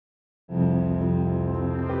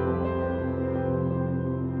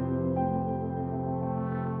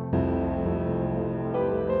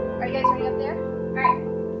guys ready up there?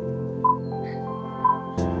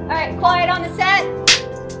 All right, quiet on the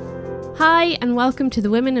set. Hi, and welcome to the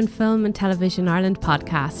Women in Film and Television Ireland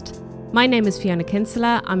podcast. My name is Fiona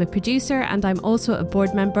Kinsella. I'm a producer and I'm also a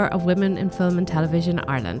board member of Women in Film and Television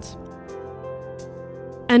Ireland.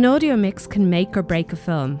 An audio mix can make or break a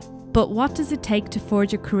film, but what does it take to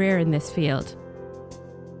forge a career in this field?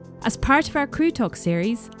 As part of our Crew Talk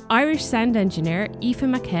series, Irish sound engineer Aoife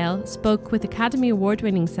McHale spoke with Academy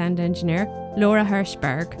Award-winning sound engineer Laura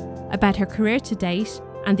Hirschberg about her career to date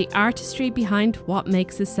and the artistry behind what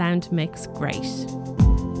makes a sound mix great.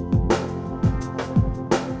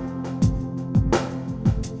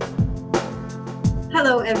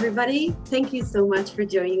 Hello, everybody. Thank you so much for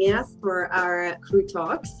joining us for our Crew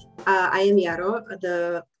Talks. I am Yaro,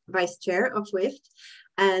 the Vice Chair of WIFT,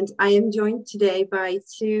 and I am joined today by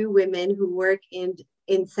two women who work in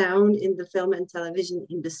sound in the film and television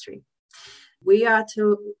industry. We are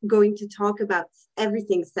going to talk about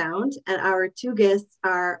everything sound, and our two guests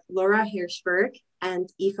are Laura Hirschberg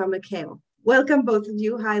and Aoife McHale. Welcome, both of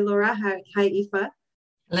you. Hi, Laura. Hi, Aoife.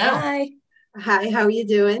 Hello. Hi. Hi, how are you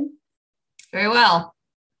doing? Very well.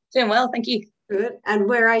 Doing well, thank you. Good. And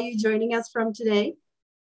where are you joining us from today?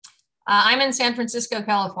 I'm in San Francisco,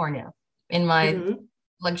 California, in my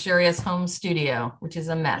luxurious home studio, which is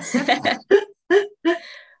a mess.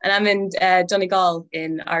 And I'm in Donegal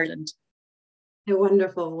in Ireland.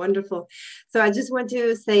 Wonderful, wonderful. So I just want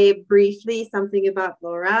to say briefly something about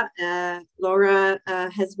Laura. Laura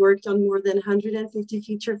has worked on more than 150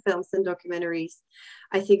 feature films and documentaries.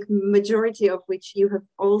 I think majority of which you have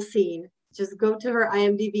all seen. Just go to her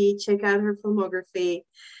IMDb, check out her filmography.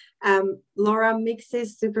 Laura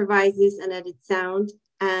mixes, supervises, and edits sound,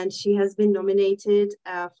 and she has been nominated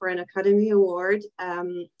for an Academy Award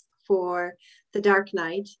for The Dark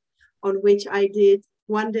Knight, on which I did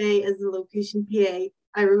one day as a location PA.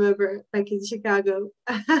 I remember back in Chicago.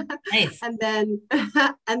 Nice. and then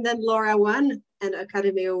Laura won an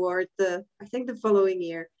Academy Award I think the following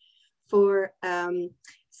year for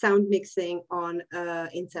sound mixing on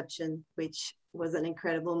Inception, which was an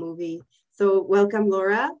incredible movie. So welcome,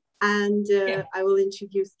 Laura. And I will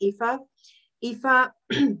introduce Aoife. Aoife,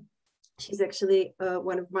 she's actually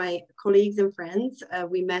one of my colleagues and friends.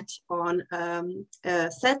 We met on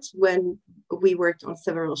a set when we worked on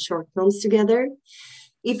several short films together.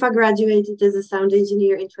 Aoife graduated as a sound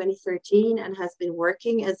engineer in 2013 and has been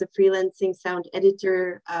working as a freelancing sound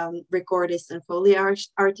editor, recordist, and Foley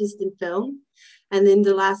artist in film. And in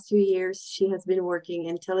the last 2 years, she has been working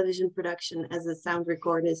in television production as a sound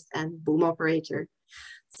recordist and boom operator.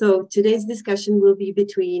 So today's discussion will be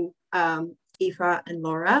between Aoife and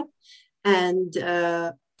Laura. And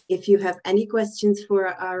if you have any questions for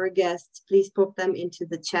our guests, please pop them into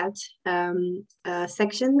the chat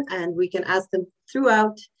section, and we can ask them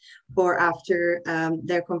throughout or after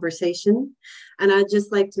their conversation. And I'd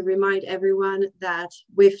just like to remind everyone that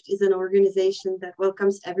WIFT is an organization that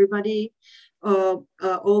welcomes everybody,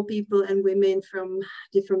 all people and women from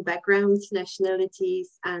different backgrounds,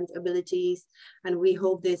 nationalities, and abilities. And we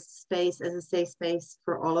hold this space as a safe space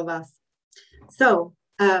for all of us. So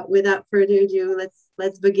without further ado,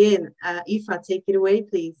 let's begin. Aoife, take it away,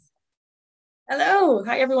 please. Hello.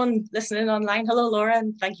 Hi, everyone listening online. Hello, Laura,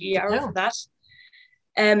 and thank you, Yaro, for that.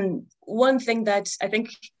 One thing that I think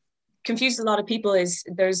confused a lot of people is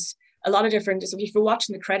there's a lot of different, so if you're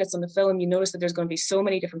watching the credits on the film, you notice that there's going to be so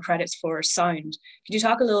many different credits for sound. Could you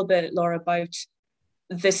talk a little bit, Laura, about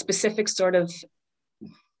the specific sort of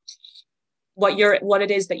what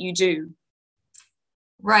it is that you do?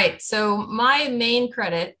 Right. So my main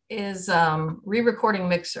credit is re-recording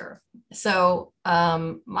mixer. So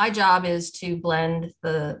my job is to blend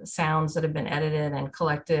the sounds that have been edited and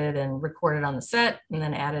collected and recorded on the set and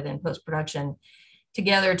then added in post-production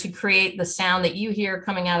together to create the sound that you hear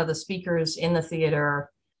coming out of the speakers in the theater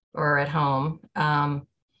or at home.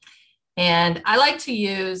 And I like to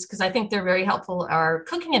use, because I think they're very helpful, are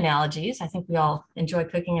cooking analogies. I think we all enjoy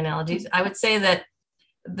cooking analogies. I would say that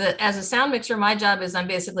as a sound mixer, my job is I'm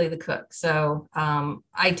basically the cook. So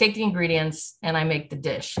I take the ingredients and I make the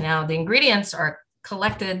dish. Now the ingredients are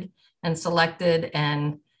collected and selected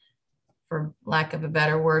and, for lack of a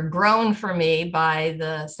better word, grown for me by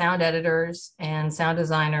the sound editors and sound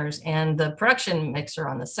designers and the production mixer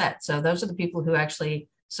on the set. So those are the people who actually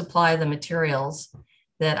supply the materials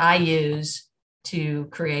that I use to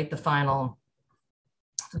create the final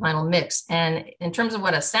mix. And in terms of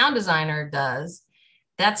what a sound designer does,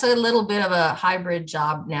 that's a little bit of a hybrid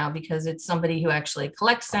job now, because it's somebody who actually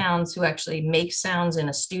collects sounds, who actually makes sounds in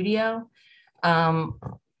a studio.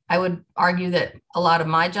 I would argue that a lot of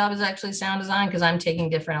my job is actually sound design, because I'm taking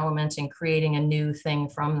different elements and creating a new thing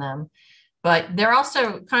from them. But they're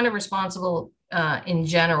also kind of responsible in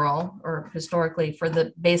general or historically for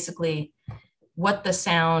the basically what the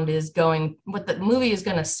sound is going, what the movie is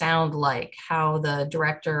going to sound like, how the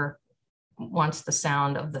director wants the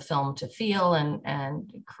sound of the film to feel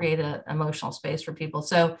and create an emotional space for people.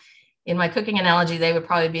 So in my cooking analogy, they would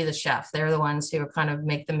probably be the chef. They're the ones who kind of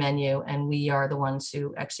make the menu, and we are the ones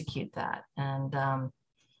who execute that. And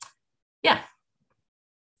yeah,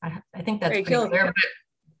 I think that's very pretty cool. clear.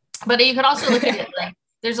 But you could also look at it like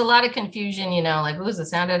there's a lot of confusion, you know, like who's the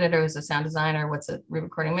sound editor, who's the sound designer, what's a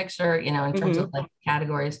re-recording mixer, you know, in terms of like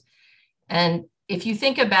categories. And if you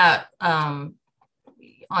think about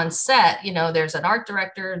on set, you know, there's an art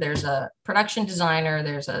director, there's a production designer,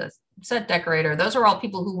 there's a set decorator. Those are all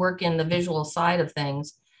people who work in the visual side of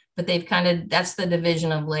things, but they've kind of, that's the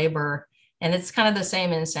division of labor. And it's kind of the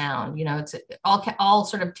same in sound, you know, it's all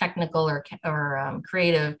sort of technical or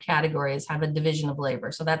creative categories have a division of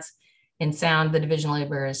labor. So that's in sound, the division of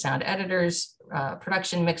labor is sound editors,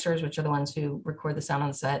 production mixers, which are the ones who record the sound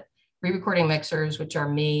on set, re-recording mixers, which are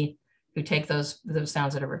me, who take those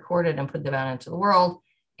sounds that are recorded and put them out into the world,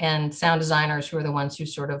 and sound designers, who are the ones who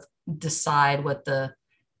sort of decide what the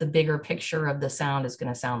bigger picture of the sound is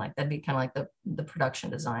going to sound like. That'd be kind of like the production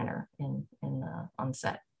designer on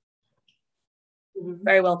set.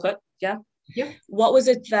 Very well put. Yeah. Yeah. What was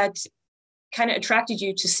it that kind of attracted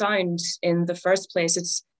you to sound in the first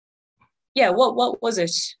place? What was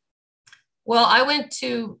it? Well, I went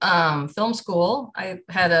to film school. I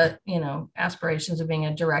had aspirations of being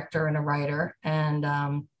a director and a writer.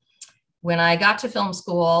 And when I got to film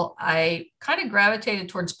school, I kind of gravitated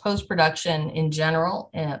towards post-production in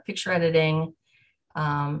general, picture editing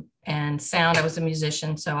and sound. I was a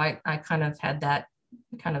musician, so I kind of had that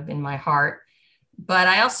kind of in my heart. But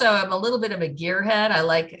I also am a little bit of a gearhead. I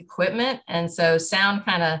like equipment. And so sound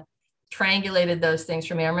kind of triangulated those things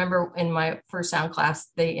for me. I remember in my first sound class,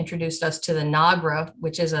 they introduced us to the Nagra,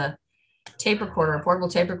 which is a tape recorder, a portable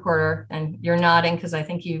tape recorder. And you're nodding because I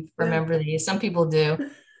think you remember these. Some people do.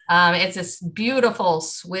 It's this beautiful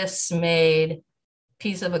Swiss-made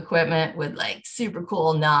piece of equipment with like super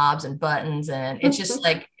cool knobs and buttons, and it's just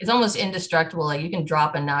like it's almost indestructible. Like you can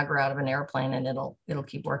drop a Nagra out of an airplane and it'll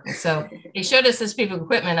keep working. So they showed us this piece of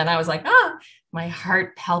equipment, and I was like, my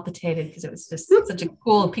heart palpitated because it was just such a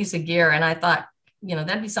cool piece of gear. And I thought, you know,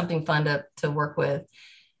 that'd be something fun to work with.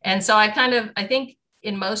 And so I think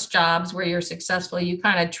in most jobs where you're successful, you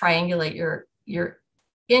kind of triangulate your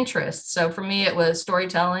interests. So for me, it was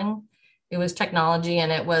storytelling, it was technology,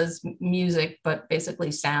 and it was music, but basically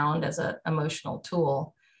sound as an emotional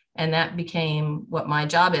tool. And that became what my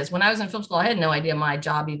job is. When I was in film school, I had no idea my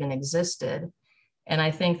job even existed. And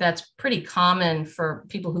I think that's pretty common for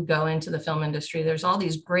people who go into the film industry. There's all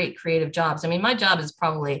these great creative jobs. I mean, my job is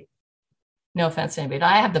probably, no offense to anybody,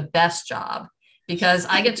 I have the best job because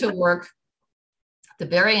I get to work at the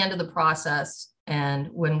very end of the process. And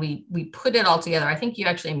when we put it all together, I think you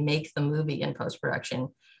actually make the movie in post-production.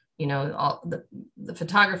 You know, all the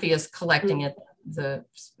photography is collecting it, the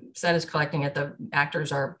set is collecting it, the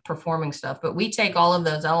actors are performing stuff, but we take all of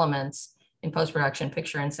those elements in post-production,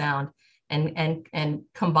 picture and sound, and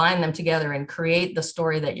combine them together and create the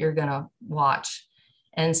story that you're going to watch.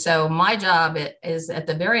 And so my job is at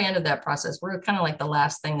the very end of that process. We're kind of like the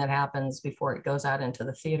last thing that happens before it goes out into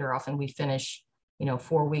the theater. Often we finish,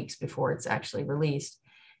 4 weeks before it's actually released.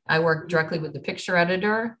 I work directly with the picture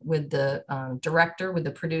editor, with the director, with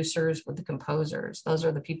the producers, with the composers. Those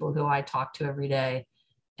are the people who I talk to every day.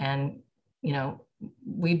 And,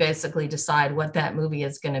 we basically decide what that movie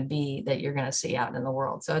is going to be that you're going to see out in the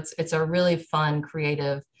world. So it's a really fun,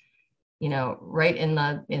 creative, right in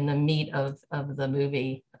the meat of the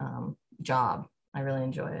movie job. I really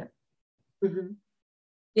enjoy it. Mm-hmm.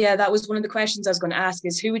 Yeah, that was one of the questions I was going to ask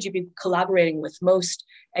is who would you be collaborating with most?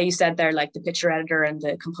 You said there like the picture editor and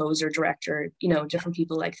the composer, director, different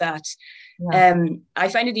people like that. Yeah. I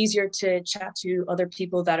find it easier to chat to other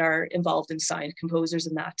people that are involved in sound, composers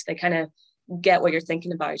and that. They kind of get what you're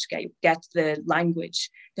thinking about, get the language.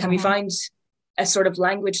 Have you find a sort of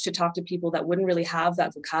language to talk to people that wouldn't really have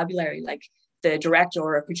that vocabulary, like the director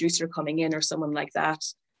or a producer coming in or someone like that?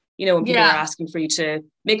 When people are asking for you to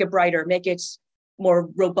make it brighter, make it more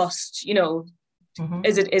robust,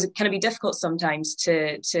 is it can it be difficult sometimes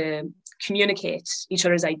to communicate each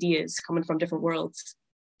other's ideas coming from different worlds?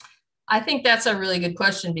 I think that's a really good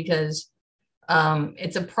question because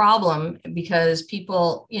it's a problem because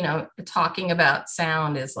people, talking about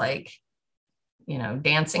sound is like,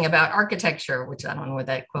 dancing about architecture, which I don't know where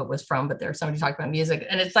that quote was from, but there's somebody talking about music.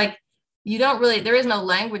 And it's like, you don't really, there is no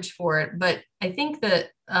language for it, but I think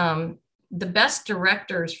that the best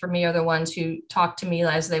directors for me are the ones who talk to me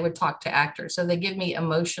as they would talk to actors. So they give me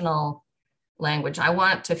emotional language. I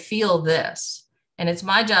want to feel this. And it's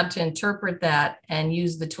my job to interpret that and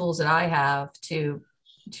use the tools that I have to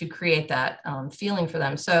create that feeling for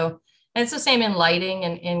them. So, and it's the same in lighting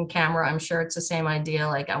and in camera. I'm sure it's the same idea.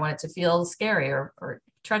 Like I want it to feel scary or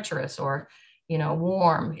treacherous or, you know,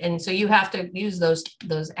 warm. And so you have to use those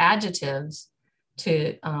adjectives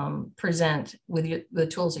to present with the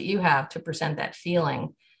tools that you have to present that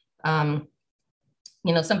feeling.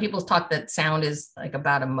 You know, some people talk that sound is like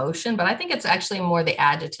about emotion, but I think it's actually more the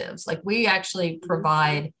adjectives. Like we actually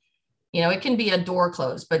provide, you know, it can be a door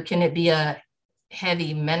close, but can it be a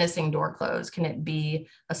heavy, menacing door close? Can it be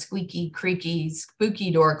a squeaky, creaky, spooky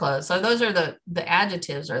door close? So those are the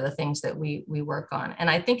adjectives are the things that we work on. And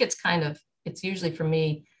I think it's usually for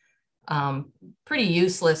me, pretty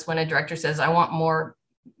useless when a director says, I want more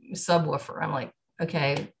subwoofer. I'm like,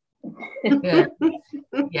 okay, good.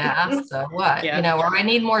 Yeah, so what? Yeah. You know, or I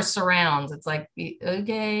need more surrounds. It's like,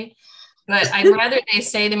 okay. But I'd rather they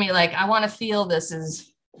say to me, like, I want to feel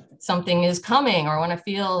something is coming, or I want to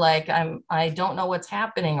feel like I don't know what's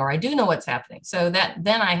happening, or I do know what's happening. So that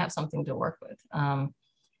then I have something to work with.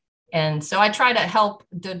 And so I try to help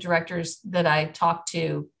the directors that I talk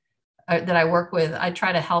to, that I work with. I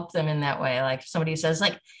try to help them in that way. Like if somebody says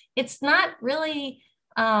like, it's not really,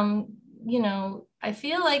 you know, I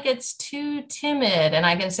feel like it's too timid. And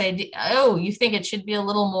I can say, oh, you think it should be a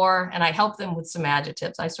little more, and I help them with some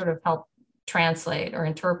adjectives. I sort of help translate or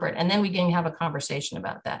interpret, and then we can have a conversation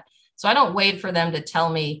about that. So I don't wait for them to tell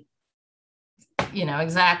me, you know,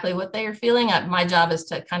 exactly what they are feeling. My job is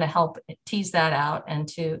to kind of help tease that out and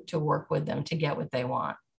to work with them to get what they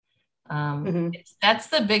want. That's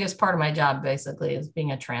the biggest part of my job, basically, is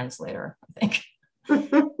being a translator, I think.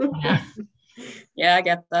 Yeah. Yeah, I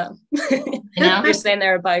get that. You know? You're saying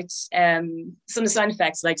there about some of the sound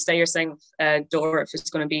effects, like say you're saying door, if it's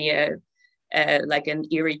going to be like an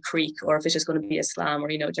eerie creak, or if it's just going to be a slam,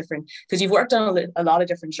 or, you know, different, because you've worked on a lot of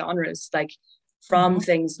different genres, like from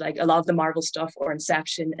things like a lot of the Marvel stuff or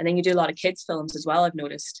Inception, and then you do a lot of kids films as well, I've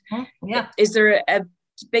noticed. Yeah. Is there a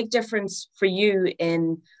big difference for you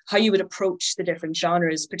in how you would approach the different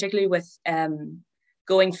genres, particularly with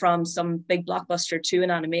going from some big blockbuster to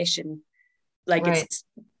an animation? Like, right. It's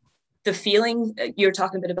the feeling, you're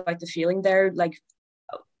talking a bit about the feeling there, like,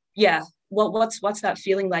 yeah, what's that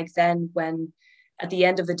feeling like then, when at the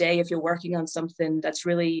end of the day, if you're working on something that's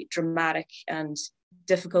really dramatic and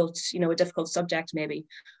difficult, you know, a difficult subject maybe,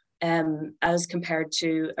 as compared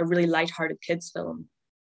to a really lighthearted kids film?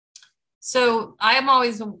 So I'm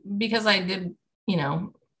always, because I did, you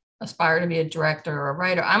know, aspire to be a director or a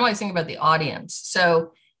writer, I'm always thinking about the audience.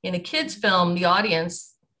 So in a kids film, the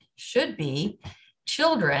audience should be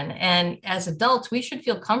children, and as adults we should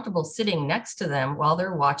feel comfortable sitting next to them while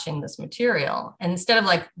they're watching this material. And instead of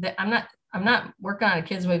like, I'm not working on a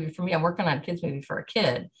kids movie for me, I'm working on a kids movie for a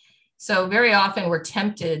kid. So very often we're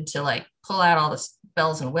tempted to like pull out all the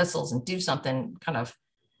bells and whistles and do something kind of,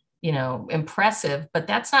 you know, impressive, but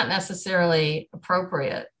that's not necessarily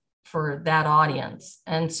appropriate for that audience.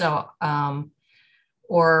 And so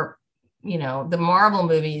or, you know, the Marvel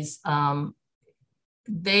movies,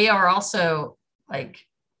 they are also like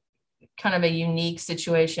kind of a unique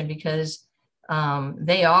situation, because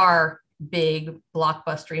they are big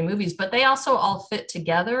blockbustery movies, but they also all fit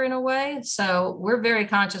together in a way. So we're very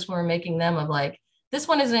conscious when we're making them of like, this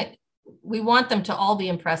one isn't, we want them to all be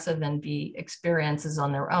impressive and be experiences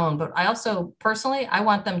on their own. But I also personally, I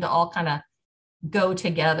want them to all kind of go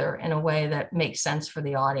together in a way that makes sense for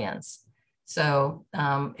the audience. So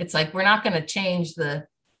it's like, we're not going to change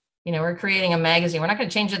you know, we're creating a magazine. We're not going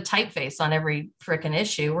to change the typeface on every frickin'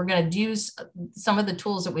 issue. We're going to use some of the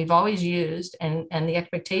tools that we've always used and the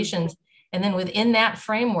expectations. And then within that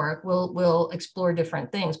framework, we'll explore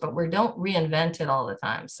different things, but we don't reinvent it all the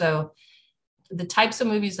time. So the types of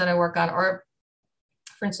movies that I work on are,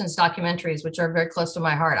 for instance, documentaries, which are very close to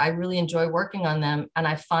my heart. I really enjoy working on them. And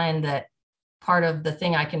I find that part of the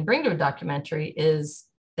thing I can bring to a documentary is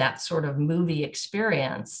that sort of movie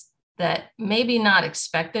experience that maybe not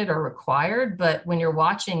expected or required, but when you're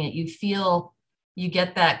watching it, you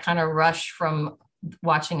get that kind of rush from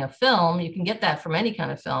watching a film. You can get that from any kind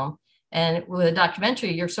of film. And with a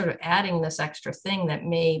documentary, you're sort of adding this extra thing that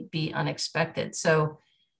may be unexpected. So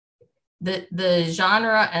the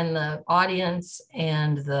genre and the audience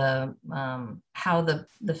and the how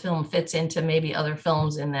the film fits into maybe other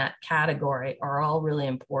films in that category are all really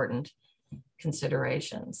important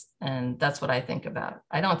considerations. And that's what I think about.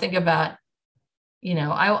 I don't think about you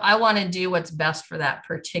know, I want to do what's best for that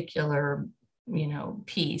particular, you know,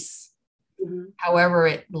 piece, however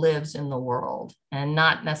it lives in the world, and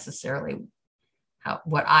not necessarily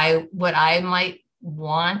what I might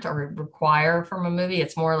want or require from a movie.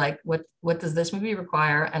 It's more like what does this movie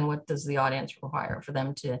require, and what does the audience require for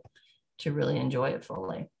them to really enjoy it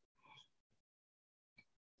fully.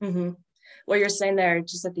 What you're saying there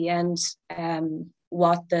just at the end,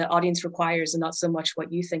 what the audience requires and not so much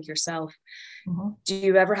what you think yourself. Do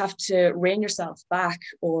you ever have to rein yourself back,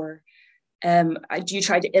 or do you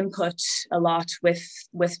try to input a lot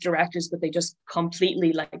with directors, but they just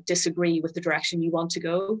completely like disagree with the direction you want to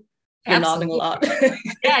go? You're nodding a lot.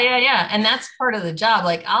 yeah. And that's part of the job.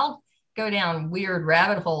 Like, I'll go down weird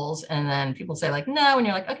rabbit holes, and then people say like, no, and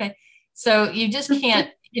you're like, okay. So you just can't,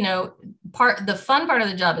 you know, the fun part of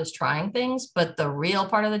the job is trying things, but the real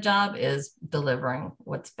part of the job is delivering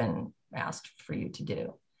what's been asked for you to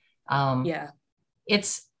do.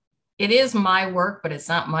 It is my work, but it's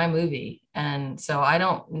not my movie. And so I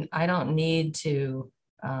don't need to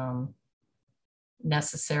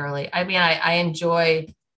necessarily, I mean, I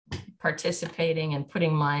enjoy participating and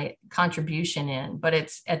putting my contribution in, but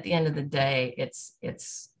it's, at the end of the day,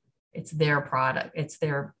 it's their product. It's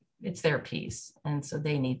their piece. And so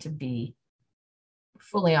they need to be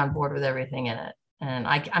fully on board with everything in it. And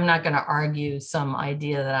I'm not going to argue some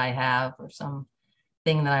idea that I have or some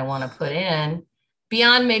thing that I want to put in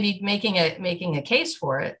beyond maybe making a case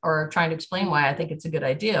for it or trying to explain why I think it's a good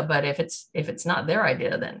idea. But if it's not their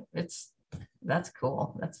idea, then that's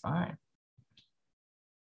cool. That's fine.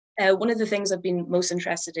 One of the things I've been most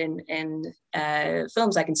interested in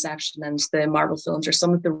films like Inception and the Marvel films are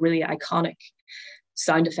some of the really iconic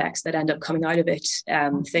sound effects that end up coming out of it.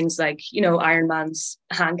 Things like, you know, Iron Man's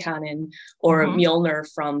hand cannon or Mjolnir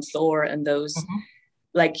from Thor, and those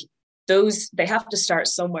like those, they have to start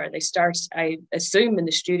somewhere. They start, I assume, in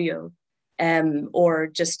the studio, or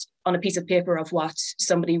just on a piece of paper of what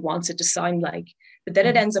somebody wants it to sound like. But then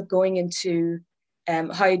it ends up going into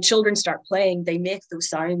how children start playing. They make those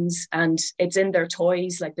sounds, and it's in their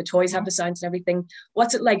toys. Like the toys have the sounds and everything.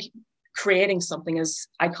 What's it like creating something as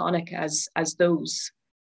iconic as those?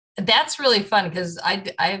 That's really fun, because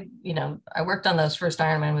I worked on those first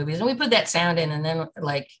Iron Man movies, and we put that sound in, and then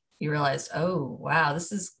like you realize, oh wow,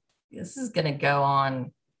 this is going to go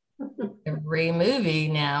on every movie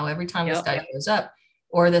now. Every time this guy shows up,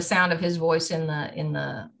 or the sound of his voice in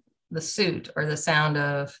the suit, or the sound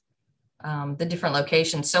of the different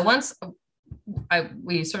locations. So once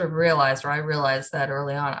we sort of realized, or I realized that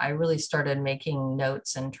early on, I really started making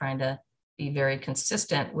notes and trying to be very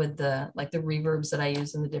consistent with the reverbs that I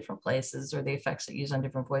use in the different places, or the effects that I use on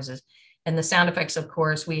different voices. And the sound effects, of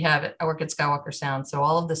course, I work at Skywalker Sound. So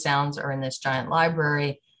all of the sounds are in this giant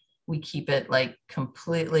library. We keep it like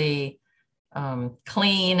completely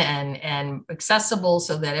clean and accessible,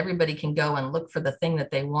 so that everybody can go and look for the thing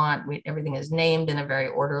that they want. Everything is named in a very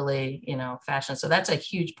orderly, fashion. So that's a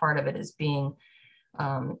huge part of it, is being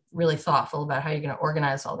really thoughtful about how you're going to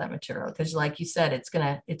organize all that material. Because like you said, it's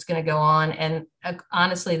gonna go on. And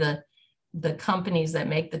honestly, the companies that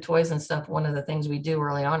make the toys and stuff, one of the things we do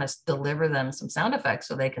early on is deliver them some sound effects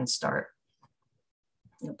so they can start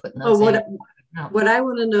putting those in. What I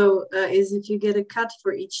want to know is if you get a cut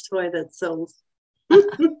for each toy that's sold.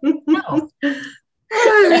 No.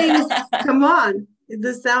 I mean, come on.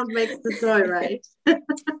 The sound makes the toy, right?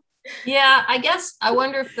 Yeah, I guess I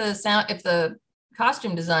wonder if the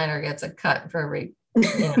costume designer gets a cut for every,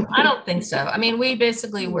 I don't think so. I mean, we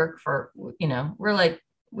basically work for, we're like,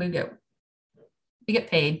 we get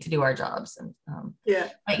paid to do our jobs. And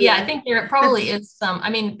I think there probably is some, I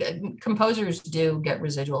mean, composers do get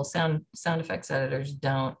residual, sound effects editors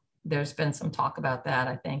don't. There's been some talk about that,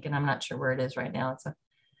 I think, and I'm not sure where it is right now. It's a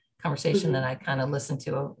conversation that I kind of listen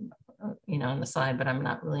to, on the side, but I'm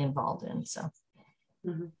not really involved in. So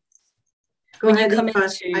go ahead.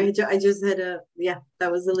 I just had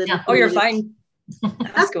that was a little. Oh, you're fine.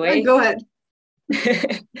 Ask away. Go ahead.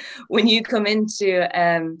 When you come into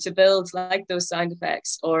to build like those sound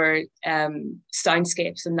effects or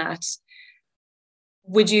soundscapes and that,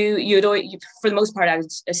 would you for the most part, I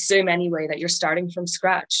would assume anyway, that you're starting from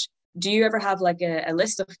scratch. Do you ever have like a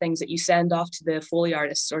list of things that you send off to the Foley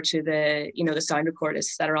artists or to the the sound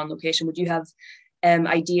recordists that are on location? Would you have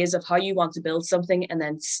ideas of how you want to build something and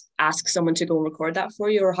then ask someone to go and record that for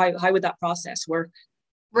you, or how would that process work?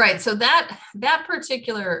 Right. So that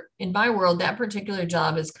particular, in my world, that particular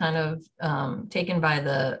job is kind of taken by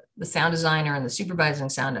the sound designer and the supervising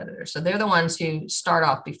sound editor. So they're the ones who start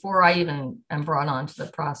off before I even am brought on to the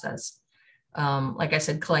process. Like I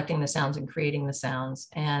said, collecting the sounds and creating the sounds.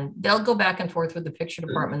 And they'll go back and forth with the picture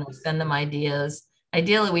department. They'll send them ideas.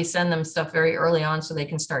 ideally we send them stuff very early on so they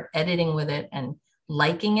can start editing with it and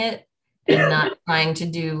liking it and not trying to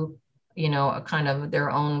do, you know, a kind of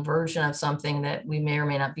their own version of something that we may or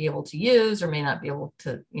may not be able to use or may not be able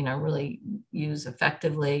to, you know, really use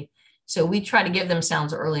effectively. So we try to give them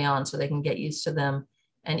sounds early on so they can get used to them.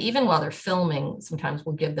 And even while they're filming, sometimes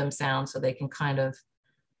we'll give them sounds so they can kind of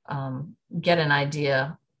get an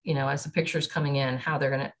idea, you know, as the picture's coming in, how they're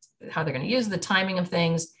going to use the timing of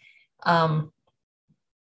things.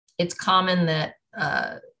 It's common that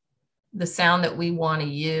the sound that we want to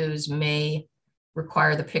use may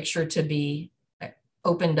require the picture to be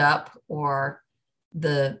opened up, or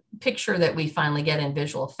the picture that we finally get in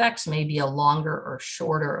visual effects may be a longer or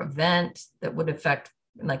shorter event that would affect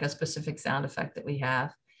like a specific sound effect that we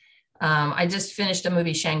have. I just finished a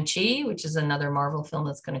movie, Shang-Chi, which is another Marvel film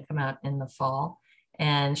that's going to come out in the fall.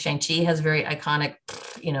 And Shang-Chi has very iconic,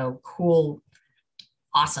 you know, cool,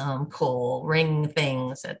 awesome, cool ring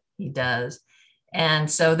things that he does. And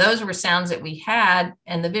so those were sounds that we had,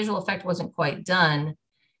 and the visual effect wasn't quite done,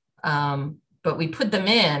 but we put them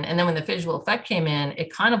in. And then when the visual effect came in,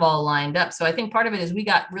 it kind of all lined up. So I think part of it is we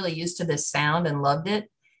got really used to this sound and loved it.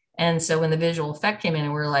 And so when the visual effect came in,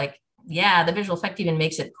 and we're like, yeah, the visual effect even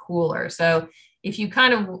makes it cooler. So if you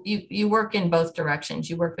kind of, you work in both directions,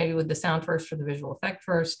 you work maybe with the sound first for the visual effect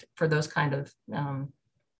first for those kind of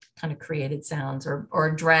created sounds,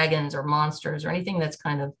 or dragons or monsters or anything that's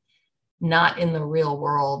kind of not in the real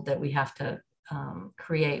world that we have to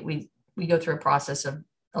create. We go through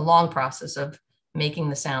a long process of making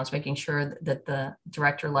the sounds, making sure that the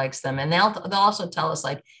director likes them. And they'll also tell us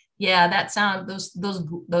like, yeah, that sound,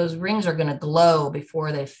 those rings are going to glow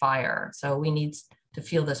before they fire. So we need to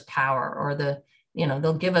feel this power, or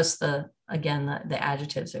they'll give us the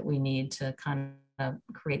adjectives that we need to kind of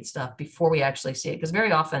create stuff before we actually see it. Because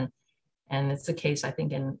very often, and it's the case, I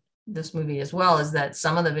think, in this movie as well, is that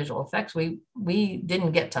some of the visual effects, we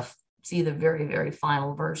didn't get to see the very, very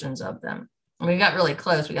final versions of them. And we got really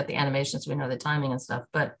close. We got the animations, so we know the timing and stuff,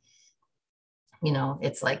 but you know,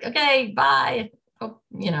 it's like, okay, bye. Oh,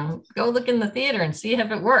 you know, go look in the theater and see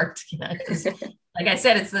if it worked. You know, 'cause like I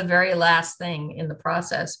said, it's the very last thing in the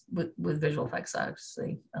process with visual effects,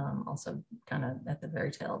 obviously, also kind of at the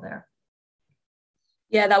very tail there.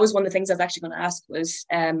 Yeah, that was one of the things I was actually going to ask was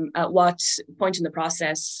at what point in the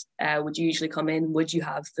process would you usually come in? Would you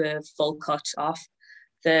have the full cut off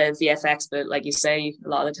the VFX? But like you say, a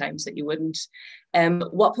lot of the times that you wouldn't.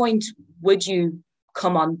 What point would you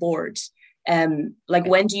come on board? Like,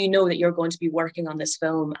 when do you know that you're going to be working on this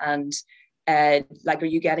film? And like, are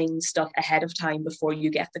you getting stuff ahead of time before you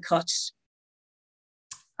get the cut?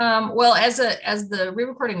 Well, as the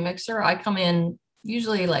re-recording mixer, I come in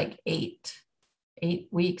usually like eight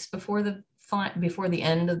weeks before the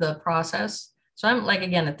end of the process. So I'm like,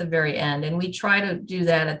 again, at the very end, and we try to do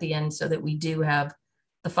that at the end so that we do have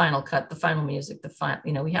the final cut, the final music,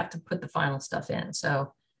 we have to put the final stuff in.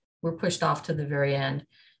 So we're pushed off to the very end.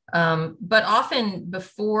 But often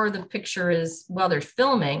before the picture is, while they're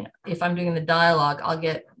filming, if I'm doing the dialogue, I'll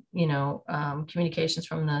get, communications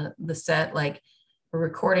from the set, like, we're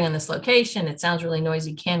recording on this location. It sounds really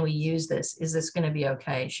noisy. Can we use this? Is this going to be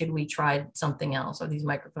okay? Should we try something else? Are these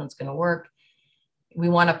microphones going to work? We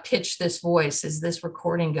want to pitch this voice. Is this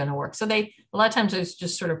recording going to work? So a lot of times it's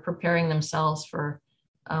just sort of preparing themselves for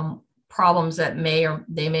problems that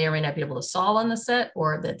they may or may not be able to solve on the set,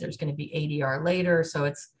 or that there's going to be ADR later. So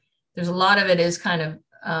there's a lot of it is kind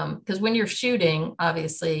of, because when you're shooting,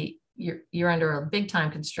 obviously you're under a big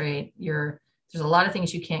time constraint. There's a lot of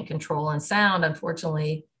things you can't control, and sound,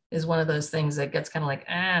 unfortunately, is one of those things that gets kind of like,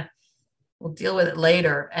 we'll deal with it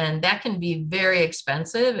later. And that can be very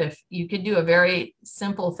expensive. If you could do a very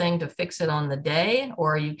simple thing to fix it on the day,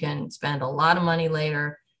 or you can spend a lot of money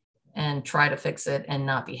later and try to fix it and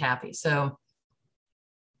not be happy. So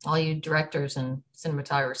all you directors and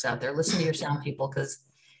cinematographers out there, listen to your sound people, because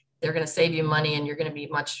they're going to save you money, and you're going to be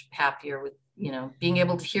much happier with, being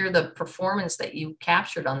able to hear the performance that you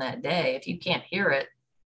captured on that day. If you can't hear it,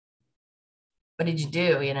 what did you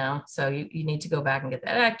do? So you need to go back and get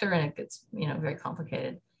that actor, and it gets, very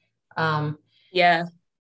complicated. Yeah.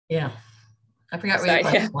 I forgot what your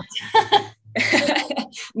question was.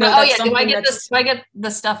 No, do I get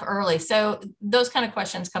the stuff early? So those kind of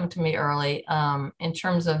questions come to me early. In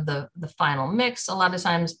terms of the final mix, a lot of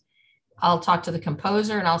times I'll talk to the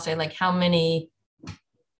composer and I'll say, like, how many,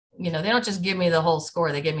 they don't just give me the whole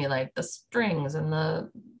score. They give me like the strings and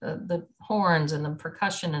the horns and the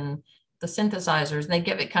percussion and the synthesizers, and they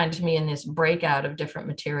give it kind of to me in this breakout of different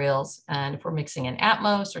materials. And if we're mixing in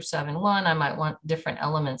Atmos or 7.1, I might want different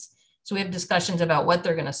elements. So we have discussions about what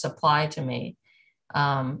they're going to supply to me.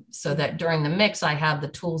 so that during the mix, I have the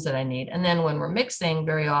tools that I need. And then when we're mixing,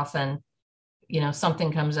 very often,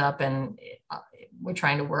 something comes up and we're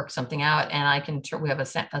trying to work something out, and we have a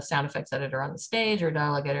sound effects editor on the stage or a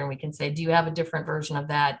dialogue editor, and we can say, do you have a different version of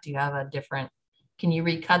that? Do you have can you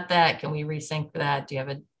recut that? Can we resync that? Do you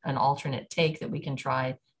have an alternate take that we can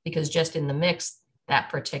try? Because just in the mix, that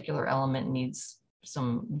particular element needs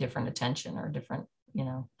some different attention or different,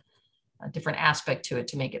 a different aspect to it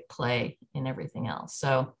to make it play in everything else.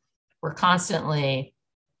 So we're constantly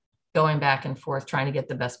going back and forth trying to get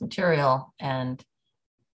the best material. And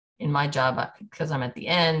in my job, because I'm at the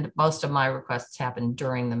end, most of my requests happen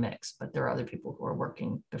during the mix, but there are other people who are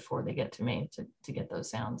working before they get to me to get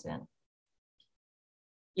those sounds in.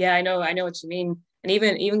 Yeah, I know what you mean. And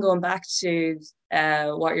even going back to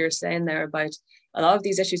what you're saying there about a lot of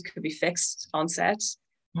these issues could be fixed on set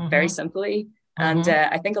very simply. And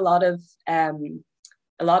I think a lot of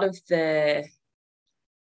the,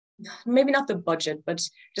 maybe not the budget, but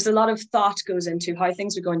just a lot of thought goes into how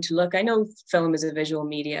things are going to look. I know film is a visual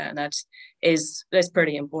media, and that's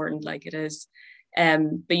pretty important, like it is.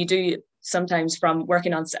 But you do sometimes, from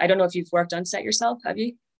working on set, I don't know if you've worked on set yourself, have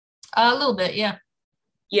you? A little bit, yeah.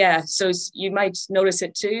 Yeah, so you might notice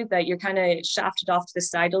it too, that you're kind of shafted off to the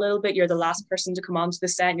side a little bit. You're the last person to come onto the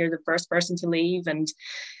set and you're the first person to leave. And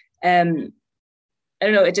I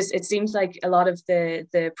don't know, it seems like a lot of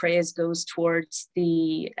the praise goes towards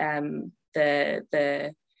the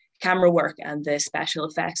camera work and the special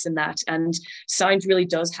effects and that. And sound really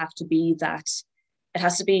does have to be that, it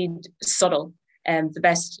has to be subtle. The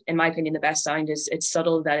best, in my opinion, the best sound is it's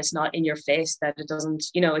subtle, that it's not in your face, that it doesn't,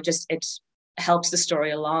 it helps the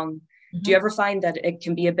story along. Do you ever find that it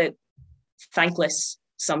can be a bit thankless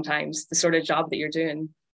sometimes, the sort of job that you're doing?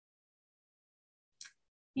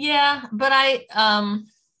 Yeah, but I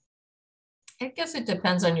guess it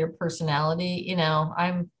depends on your personality.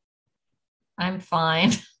 I'm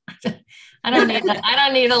fine. I don't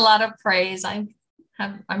need a lot of praise. I'm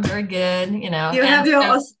very good. You have your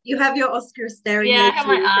Oscar staring. Yeah, I have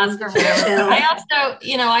my Oscar. I also,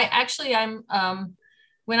 I'm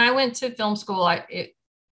when I went to film school,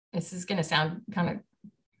 this is going to sound kind of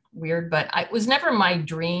weird, but it was never my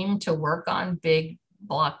dream to work on big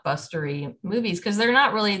blockbustery movies, because they're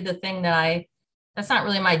not really the thing that's not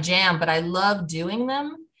really my jam, but I love doing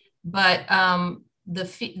them. But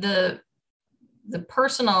the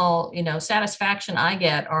personal, satisfaction I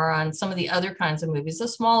get are on some of the other kinds of movies, the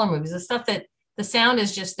smaller movies, the stuff that the sound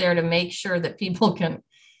is just there to make sure that people can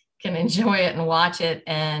enjoy it and watch it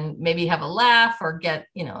and maybe have a laugh or get,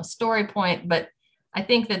 a story point. But I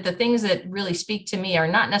think that the things that really speak to me are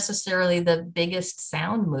not necessarily the biggest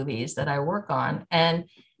sound movies that I work on. And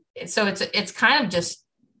so it's kind of just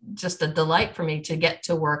a delight for me to get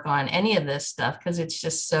to work on any of this stuff, because it's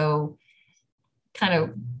just so kind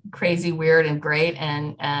of crazy, weird, and great.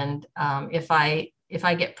 And if I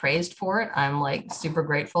get praised for it, I'm like super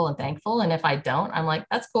grateful and thankful. And if I don't, I'm like,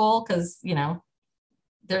 that's cool, because,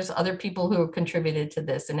 there's other people who have contributed to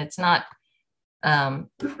this, and it's not,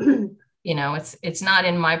 it's not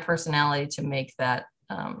in my personality to make that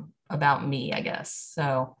about me, I guess.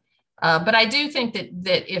 So, but I do think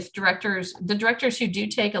that if the directors who do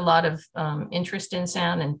take a lot of interest in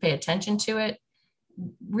sound and pay attention to it,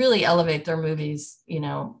 really elevate their movies,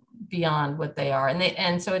 beyond what they are.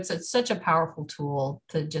 And so it's such a powerful tool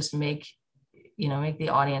to just make the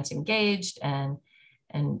audience engaged and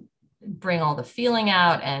bring all the feeling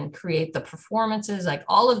out and create the performances. Like,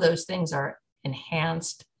 all of those things are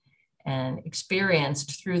enhanced and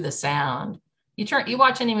experienced through the sound. You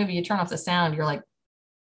watch any movie, you turn off the sound, you're like,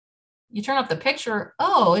 you turn off the picture,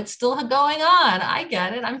 oh, it's still going on. I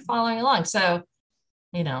get it. I'm following along. So,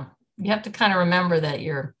 you have to kind of remember that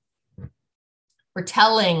we're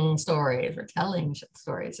telling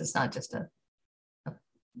stories. It's not just a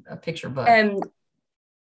picture book. And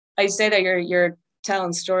I say that you're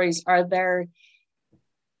telling stories. Do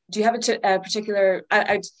you have a particular,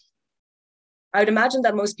 I would imagine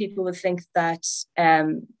that most people would think that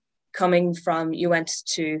coming from, you went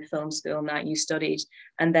to film school and that you studied,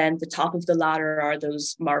 and then the top of the ladder are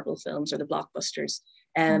those Marvel films or the blockbusters.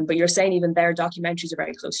 But you're saying even their documentaries are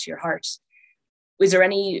very close to your heart. Was there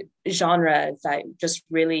any genre that just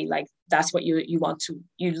really, like, that's what you love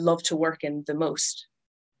to work in the most?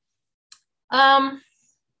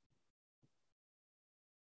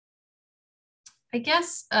 I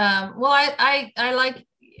guess,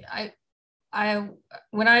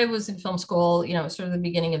 when I was in film school, sort of the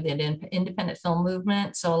beginning of the independent film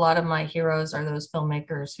movement. So a lot of my heroes are those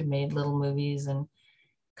filmmakers who made little movies and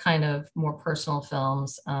kind of more personal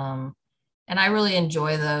films. And I really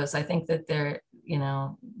enjoy those. I think that they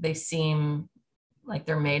seem like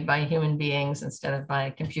they're made by human beings instead of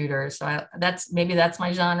by computers. So that's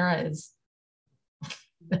my genre, is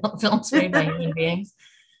films made by human beings.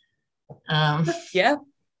 Yeah.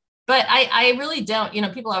 But I really don't,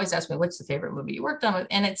 people always ask me, what's the favorite movie you worked on?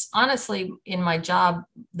 And it's honestly, in my job,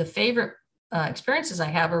 the favorite experiences I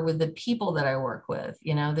have are with the people that I work with,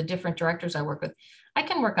 the different directors I work with. I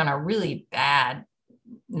can work on a really bad,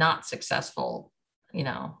 not successful,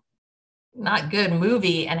 not good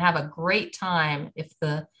movie and have a great time if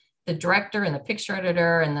the director and the picture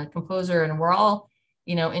editor and the composer, and we're all,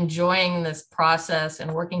 enjoying this process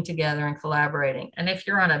and working together and collaborating. And if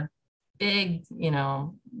you're on a big,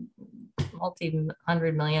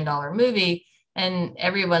 multi-$100 million movie and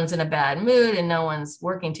everyone's in a bad mood and no one's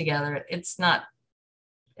working together, it's not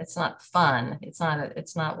fun. It's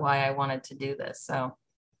not why I wanted to do this. So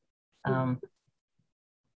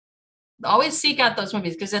always seek out those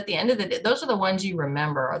movies, because at the end of the day, those are the ones you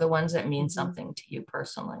remember, are the ones that mean something to you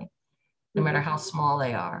personally, no matter how small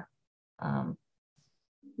they are.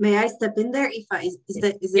 May I step in there? Is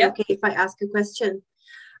it okay if I ask a question?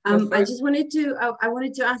 I just wanted to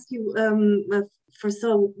ask you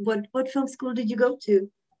what film school did you go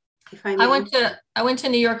to? If I went to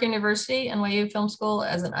New York University, NYU Film School,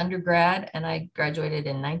 as an undergrad, and I graduated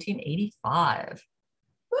in 1985.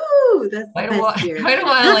 Ooh, that's quite a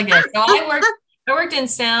while ago. So I worked in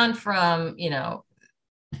sound from,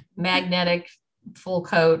 magnetic, full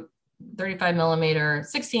coat, 35 millimeter,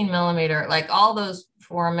 16 millimeter, like all those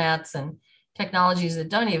formats and technologies that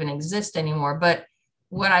don't even exist anymore. But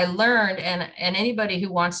what I learned, and anybody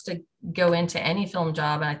who wants to go into any film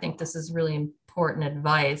job, and I think this is really important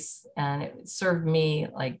advice, and it served me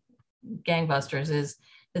like gangbusters, is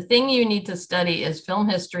the thing you need to study is film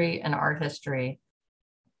history and art history,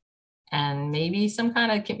 and maybe some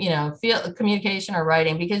kind of, field communication or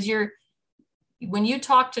writing, because when you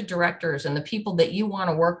talk to directors and the people that you want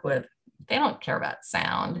to work with, they don't care about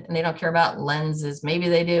sound and they don't care about lenses. Maybe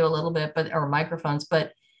they do a little bit, or microphones,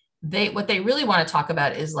 but what they really want to talk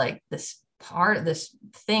about is like this world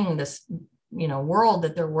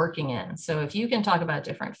that they're working in. So if you can talk about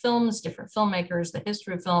different films, different filmmakers, the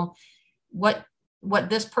history of film, what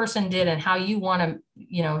this person did, and how you want to,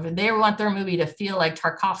 if they want their movie to feel like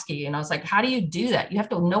Tarkovsky, it's like, how do you do that? You have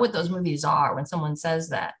to know what those movies are when someone says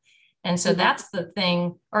that. And so that's the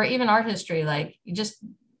thing, or even art history, like you just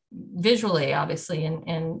visually, obviously,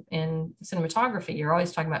 in cinematography, you're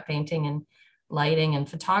always talking about painting and lighting and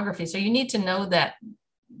photography. So you need to know that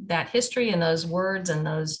history and those words and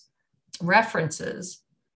those references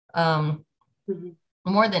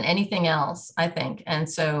more than anything else, I think. And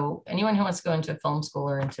so anyone who wants to go into film school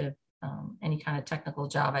or into any kind of technical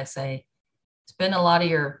job, I say, spend a lot of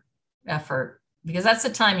your effort, because that's the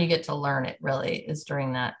time you get to learn it, really, is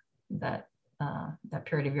during that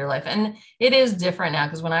period of your life. And it is different now,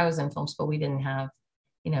 because when I was in film school, we didn't have,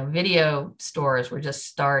 video stores were just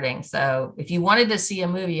starting. So if you wanted to see a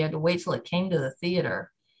movie, you had to wait till it came to the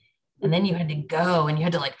theater, and then you had to go and you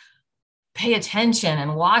had to like pay attention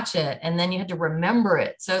and watch it, and then you had to remember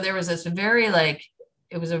it. So there was this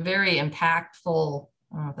it was a very impactful,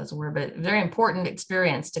 I don't know if that's a word, but very important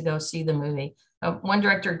experience to go see the movie. One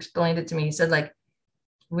director explained it to me. He said, like,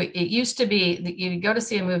 it used to be that you go to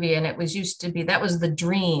see a movie, and that was the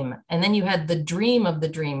dream. And then you had the dream of the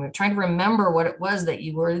dream. You're trying to remember what it was that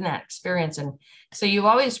you were in that experience. And so you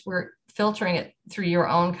always were filtering it through your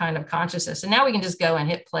own kind of consciousness. And now we can just go and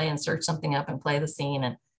hit play and search something up and play the scene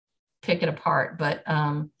and pick it apart. But,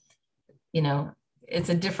 it's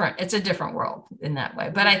a different world in that way.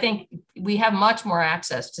 But I think we have much more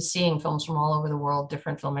access to seeing films from all over the world,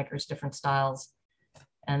 different filmmakers, different styles.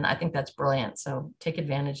 And I think that's brilliant. So take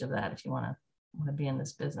advantage of that if you want to be in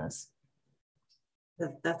this business.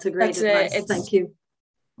 That's a great advice. Thank you.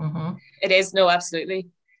 Mm-hmm. It is. No, absolutely.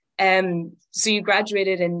 So you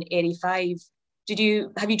graduated in 85.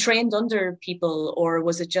 Have you trained under people, or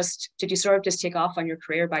did you sort of just take off on your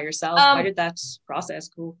career by yourself? How did that process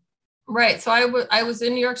go? Right. So I was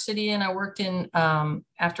in New York City, and I worked in,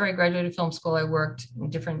 after I graduated film school, I worked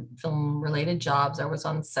in different film related jobs. I was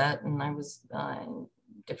on set, and I was in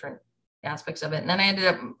different aspects of it. And then I ended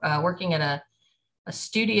up working at a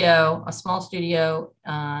small studio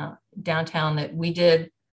downtown that we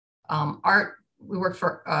did art. We worked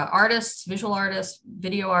for artists, visual artists,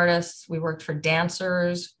 video artists. We worked for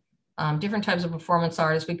dancers, different types of performance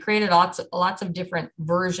artists. We created lots of different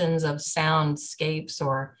versions of soundscapes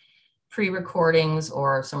or pre-recordings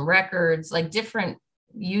or some records, like different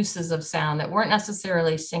uses of sound that weren't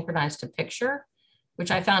necessarily synchronized to picture,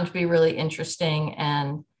 which I found to be really interesting.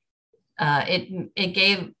 And it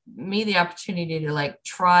gave me the opportunity to like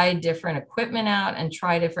try different equipment out and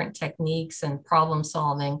try different techniques and problem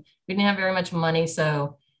solving. We didn't have very much money,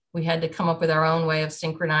 so we had to come up with our own way of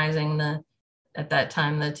synchronizing at that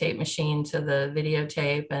time, the tape machine to the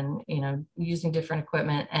videotape, and, you know, using different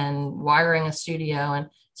equipment and wiring a studio. And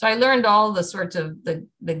so I learned all the sorts of the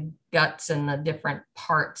guts and the different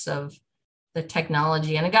parts of the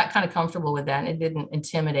technology, and I got kind of comfortable with that, and it didn't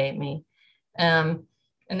intimidate me.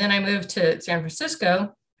 And then I moved to San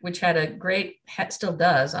Francisco, which had a great, still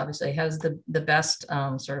does, obviously, has the best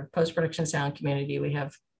sort of post-production sound community. We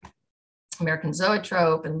have American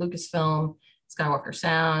Zoetrope and Lucasfilm, Skywalker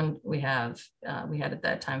Sound. We had at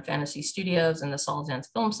that time Fantasy Studios and the Saul Zaentz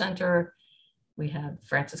Film Center. We had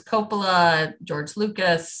Francis Coppola, George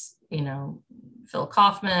Lucas, you know, Phil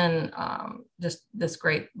Kaufman, just this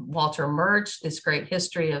great Walter Murch, this great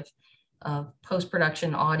history of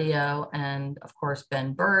post-production audio, and of course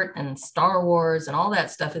Ben Burtt and Star Wars and all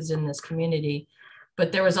that stuff is in this community.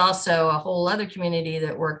 But there was also a whole other community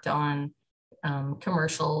that worked on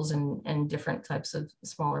commercials and different types of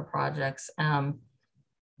smaller projects.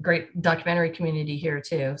 Great documentary community here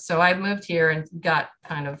too. So I moved here and got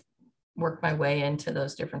kind of worked my way into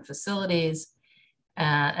those different facilities,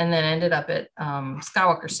 and then ended up at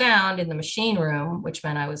Skywalker Sound in the machine room, which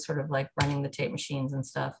meant I was sort of like running the tape machines and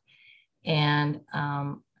stuff. And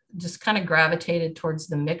just kind of gravitated towards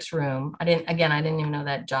the mix room. I didn't even know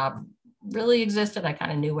that job really existed. I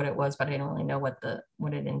kind of knew what it was, but I didn't really know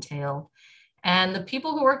what it entailed. And the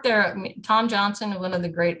people who worked there, Tom Johnson, one of the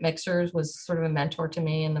great mixers, was sort of a mentor to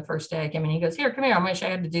me. And the first day I came in, he goes, "Here, come here. I'm going to show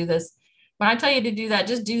you how to do this. When I tell you to do that,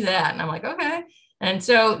 just do that." And I'm like, okay. And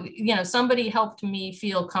so, you know, somebody helped me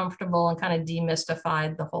feel comfortable and kind of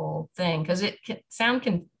demystified the whole thing, because sound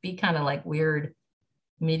can be kind of like weird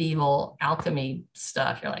medieval alchemy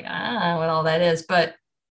stuff. You're like, what all that is. But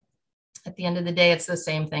at the end of the day, it's the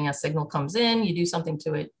same thing. A signal comes in, you do something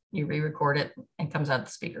to it, you re-record it, and comes out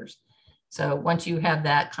the speakers. So once you have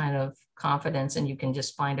that kind of confidence and you can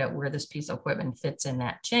just find out where this piece of equipment fits in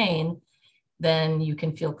that chain, then you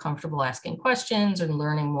can feel comfortable asking questions and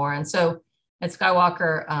learning more. And so at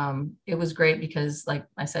Skywalker, it was great because, like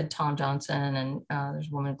I said, Tom Johnson and there's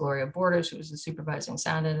a woman, Gloria Borders, who was the supervising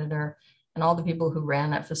sound editor, and all the people who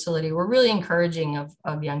ran that facility were really encouraging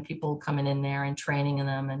of young people coming in there and training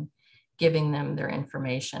them and giving them their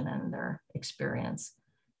information and their experience.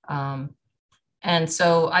 And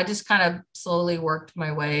so I just kind of slowly worked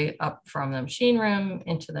my way up from the machine room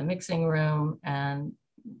into the mixing room and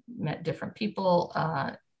met different people,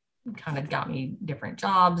 kind of got me different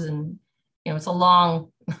jobs. And, you know, it's a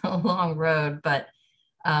long, long road, but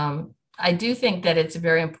I do think that it's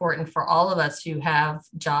very important for all of us who have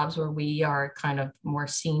jobs where we are kind of more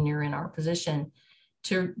senior in our position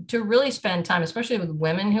to really spend time, especially with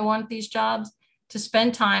women who want these jobs, to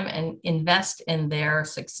spend time and invest in their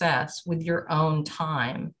success with your own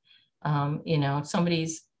time. You know, if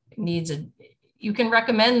somebody's you can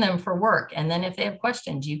recommend them for work. And then if they have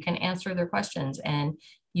questions, you can answer their questions and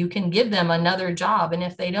you can give them another job. And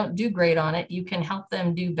if they don't do great on it, you can help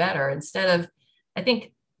them do better. Instead of, I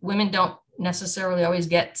think women don't necessarily always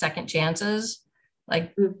get second chances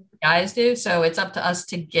like guys do. So it's up to us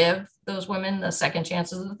to give those women the second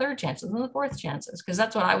chances, the third chances, and the fourth chances, because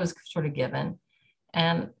that's what I was sort of given.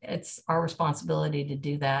 And it's our responsibility to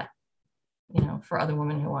do that, you know, for other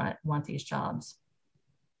women who want these jobs.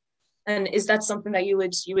 And is that something that you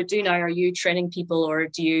would do now? Are you training people, or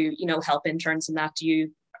do you, you know, help interns in that?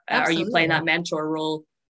 Are you playing that mentor role?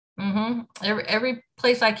 Mm-hmm. Every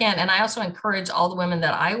place I can. And I also encourage all the women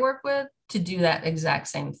that I work with to do that exact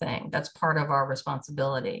same thing. That's part of our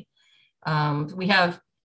responsibility. We have,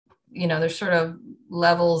 you know, there's sort of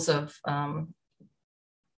levels of,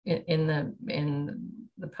 in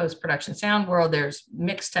the post-production sound world, there's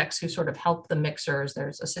mix techs who sort of help the mixers.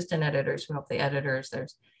 There's assistant editors who help the editors.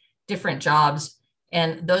 There's different jobs.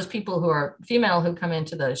 And those people who are female who come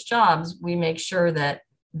into those jobs, we make sure that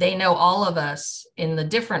they know all of us in the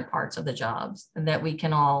different parts of the jobs, and that we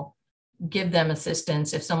can all give them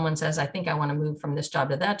assistance. If someone says, I think I want to move from this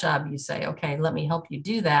job to that job, you say, okay, let me help you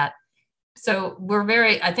do that. So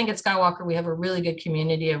I think at Skywalker, we have a really good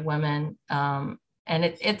community of women. And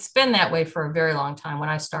it's been that way for a very long time. When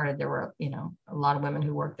I started, there were, you know, a lot of women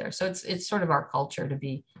who worked there. So it's sort of our culture to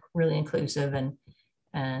be really inclusive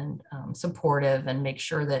and supportive, and make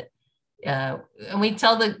sure that, and we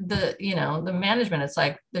tell the you know, the management, it's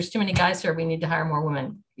like, there's too many guys here, we need to hire more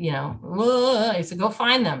women, you know. I said, go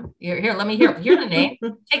find them. Here, let me hear the name,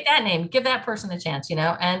 take that name, give that person a chance, you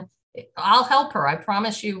know, and I'll help her. I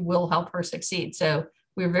promise you, we'll help her succeed. So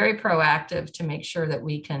we're very proactive to make sure that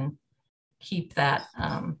we can keep that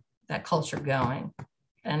that culture going.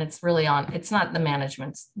 And it's really it's not the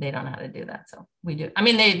managements, they don't know how to do that. So we do. I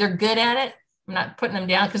mean, they're good at it. I'm not putting them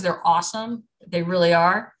down because they're awesome. They really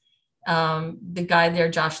are. The guy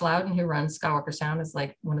there, Josh Loudon, who runs Skywalker Sound, is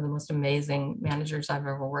like one of the most amazing managers I've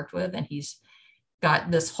ever worked with. And he's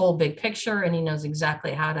got this whole big picture and he knows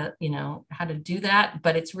exactly how to do that.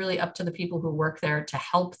 But it's really up to the people who work there to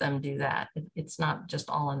help them do that. It's not just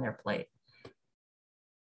all on their plate.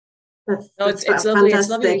 It's lovely. It's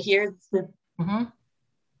lovely to hear. Mm-hmm.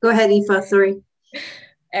 Go ahead, Aoife, sorry.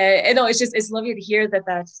 No, it's lovely to hear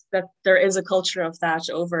that there is a culture of that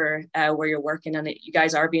over where you're working, and you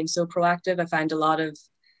guys are being so proactive. I find a lot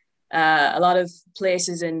of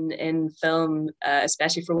places in film,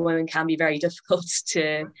 especially for women, can be very difficult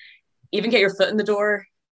to even get your foot in the door,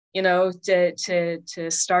 to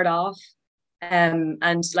start off.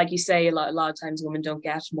 And like you say, a lot of times women don't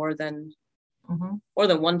get more than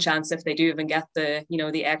one chance, if they do even get the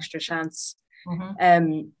extra chance. How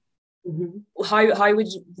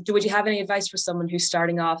would you have any advice for someone who's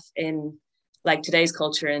starting off in like today's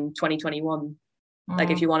culture in 2021?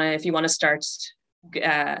 Like if you want to start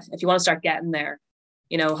getting there,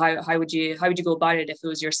 how would you go about it if it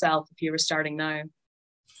was yourself, if you were starting now?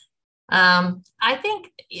 I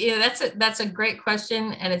think that's a great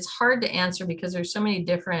question, and it's hard to answer because there's so many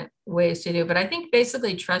different ways to do it. But I think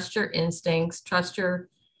basically trust your instincts, trust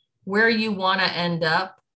where you want to end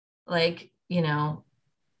up, like,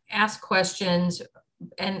 ask questions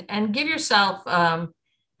and give yourself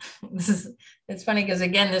it's funny because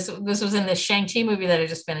again this was in the Shang-Chi movie that I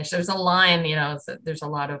just finished. There's a line, there's a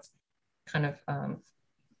lot of kind of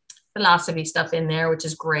philosophy stuff in there, which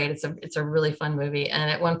is great. It's a really fun movie.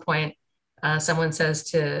 And at one point someone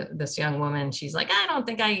says to this young woman, she's like, I don't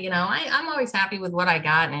think I'm always happy with what I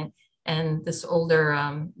got. And this older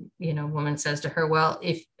woman says to her, well,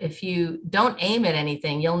 if you don't aim at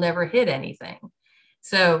anything, you'll never hit anything.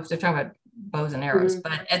 So they're talking about bows and arrows,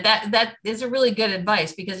 but that is a really good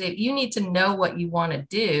advice, because if you need to know what you want to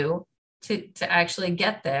do to actually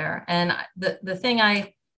get there. And the thing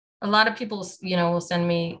a lot of people, will send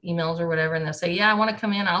me emails or whatever, and they'll say, yeah, I want to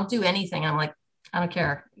come in. I'll do anything. I'm like, I don't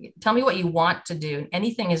care. Tell me what you want to do.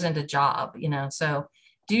 Anything isn't a job, so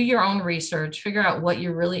do your own research, figure out what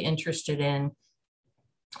you're really interested in,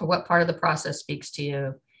 or what part of the process speaks to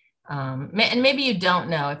you. And maybe you don't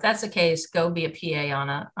know. If that's the case, go be a PA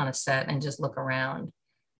on a set and just look around.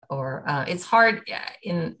 Or it's hard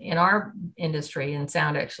in our industry, in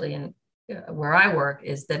sound, actually, and where I work,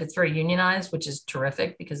 is that it's very unionized, which is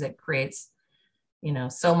terrific because it creates,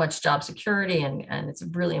 so much job security, and it's a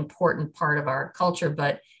really important part of our culture.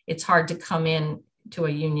 But it's hard to come in to a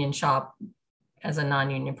union shop as a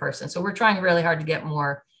non-union person. So we're trying really hard to get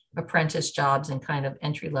more apprentice jobs and kind of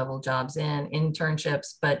entry-level jobs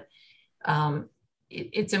internships. But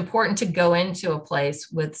it's important to go into a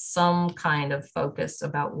place with some kind of focus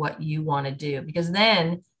about what you want to do, because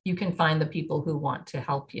then you can find the people who want to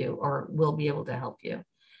help you or will be able to help you.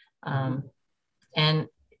 And,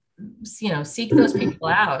 seek those people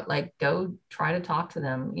out, like go try to talk to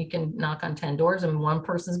them. You can knock on 10 doors and one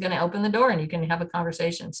person's going to open the door and you can have a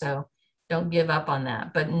conversation. So don't give up on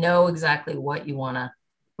that, but know exactly what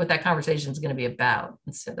that conversation is going to be about,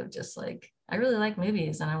 instead of just like, I really like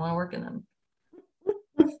movies and I want to work in them.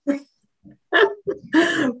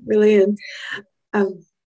 Brilliant.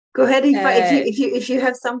 Go ahead, if you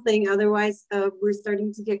have something. Otherwise, we're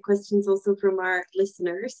starting to get questions also from our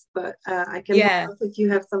listeners. But I can help if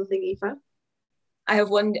you have something, Aoife. I have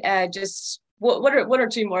one. Just one or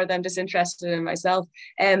two more that I'm just interested in myself.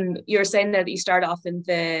 You're saying that you start off in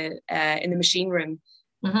the machine room.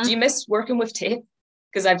 Mm-hmm. Do you miss working with tape?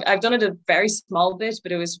 Because I've done it a very small bit,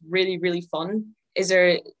 but it was really, really fun. Is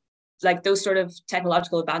there, like, those sort of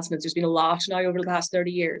technological advancements? There's been a lot now over the past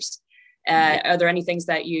 30 years. Are there any things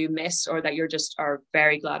that you miss or that are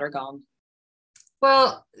very glad are gone?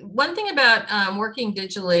 Well, one thing about working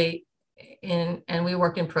digitally, and we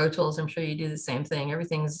work in Pro Tools, I'm sure you do the same thing.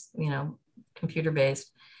 Everything's, computer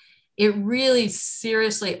based. It really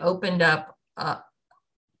seriously opened up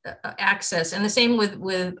access, and the same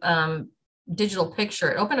with digital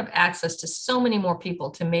picture. It opened up access to so many more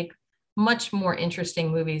people to make much more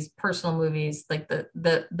interesting movies, personal movies. Like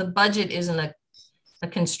the budget isn't a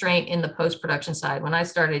constraint in the post-production side. When I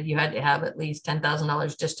started, you had to have at least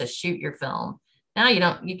 $10,000 just to shoot your film. Now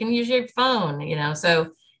you can use your phone,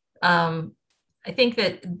 so I think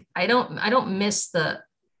that I don't miss the,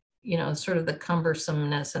 sort of the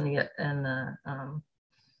cumbersomeness and the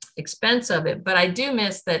expense of it, but I do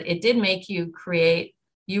miss that it did make you create.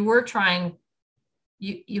 You were trying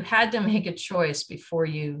you had to make a choice before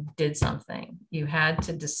you did something. You had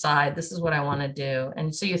to decide, this is what I want to do.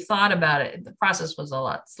 And so you thought about it. The process was a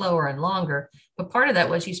lot slower and longer, but part of that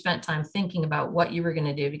was you spent time thinking about what you were going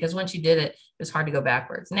to do, because once you did it, it was hard to go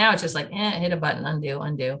backwards. Now it's just like, hit a button,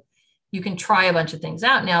 undo. You can try a bunch of things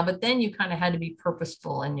out now, but then you kind of had to be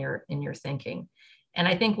purposeful in your thinking. And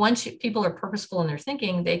I think once people are purposeful in their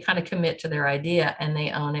thinking, they kind of commit to their idea and they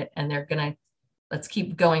own it, and they're going to, let's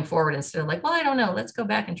keep going forward instead of like, well, I don't know, let's go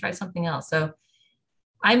back and try something else. So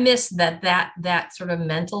I miss that sort of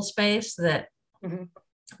mental space that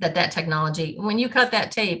that technology, when you cut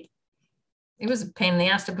that tape, it was a pain in the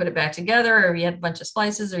ass to put it back together, or you had a bunch of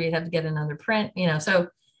slices, or you'd have to get another print, so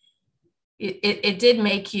it did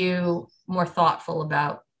make you more thoughtful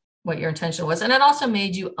about what your intention was. And it also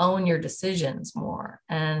made you own your decisions more.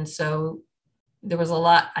 And so there was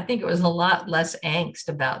I think it was a lot less angst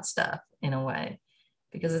about stuff in a way,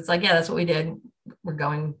 because it's like, yeah, that's what we did. We're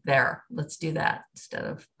going there. Let's do that, instead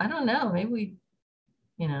of, I don't know, maybe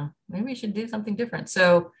we should do something different.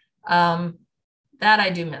 So that I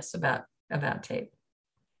do miss about tape.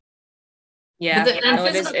 Yeah.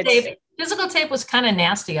 Physical tape was kind of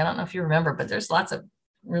nasty. I don't know if you remember, but there's lots of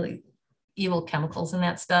really evil chemicals in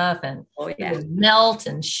that stuff, and it would melt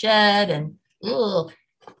and shed, and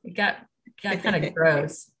it got kind of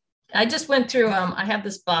gross. I just went through, I have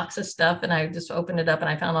this box of stuff, and I just opened it up and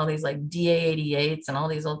I found all these like DA88s and all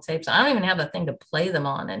these old tapes. I don't even have a thing to play them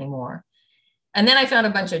on anymore. And then I found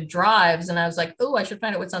a bunch of drives, and I was like, oh, I should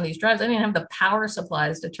find out what's on these drives. I didn't have the power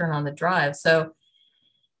supplies to turn on the drive. So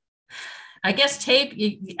I guess tape,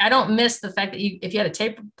 I don't miss the fact that if you had a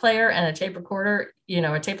tape player and a tape recorder,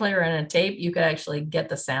 a tape player and a tape, you could actually get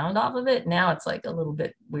the sound off of it. Now it's like a little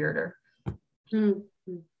bit weirder.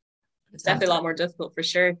 It's definitely a lot more difficult for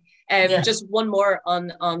sure. Just one more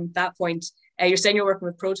on that point. You're saying you're working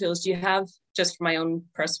with Pro Tools. Do you have, just for my own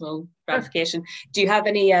personal gratification, do you have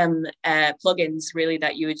any plugins really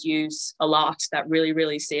that you would use a lot that really,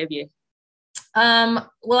 really save you?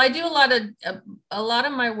 Well, I do a lot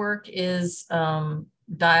of my work is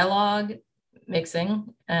dialogue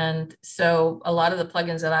mixing. And so a lot of the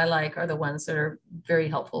plugins that I like are the ones that are very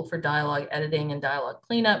helpful for dialogue editing and dialogue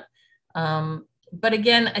cleanup. But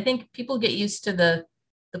again, I think people get used to the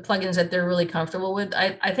plugins that they're really comfortable with.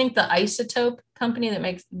 I think the iZotope company that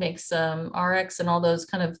makes RX and all those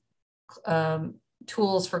kind of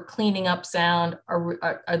tools for cleaning up sound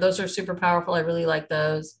are those are super powerful. I really like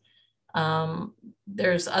those.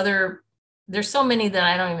 There's so many that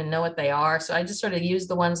I don't even know what they are. So I just sort of use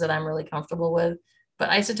the ones that I'm really comfortable with. But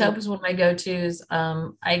iZotope is one of my go-tos.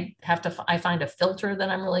 I find a filter that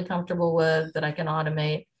I'm really comfortable with that I can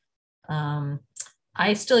automate.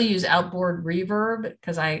 I still use outboard reverb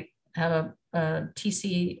because I have a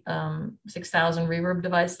TC 6000 reverb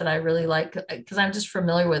device that I really like, because I'm just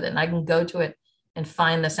familiar with it and I can go to it and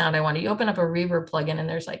find the sound I want. You open up a reverb plugin and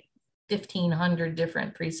there's like 1,500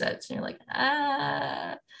 different presets, and you're like,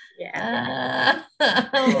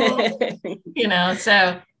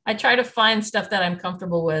 so I try to find stuff that I'm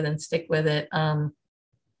comfortable with and stick with it.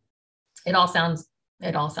 It all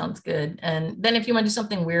sounds good. And then if you want to do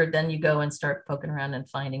something weird, then you go and start poking around and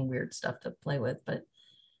finding weird stuff to play with. But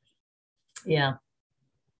yeah.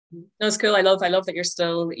 No, it's cool. I love that you're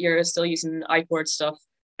still using iPort stuff.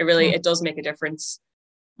 It really, it does make a difference.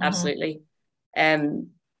 Absolutely.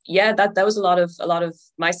 That was a lot of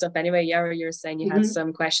my stuff anyway. Yara, you were saying you had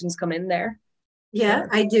some questions come in there. Yeah,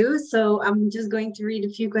 I do. So I'm just going to read a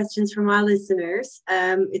few questions from our listeners.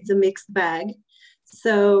 It's a mixed bag.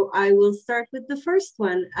 So I will start with the first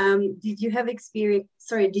one. Did you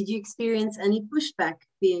experience any pushback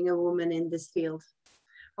being a woman in this field?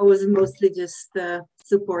 Or was it mostly just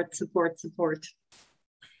support?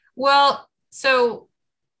 Well, so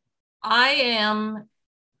I am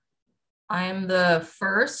the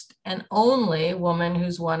first and only woman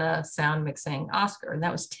who's won a sound mixing Oscar, and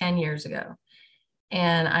that was 10 years ago.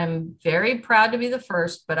 And I'm very proud to be the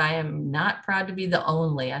first, but I am not proud to be the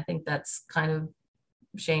only. I think that's kind of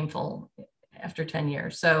shameful after 10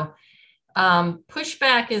 years. So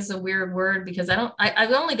pushback is a weird word because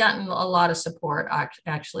I've only gotten a lot of support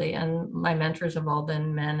actually. And my mentors have all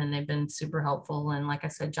been men and they've been super helpful. And like I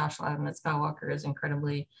said, Josh Loudon at Skywalker is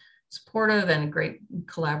incredibly supportive and a great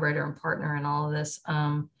collaborator and partner in all of this.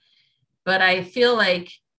 But I feel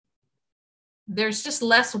like there's just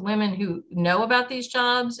less women who know about these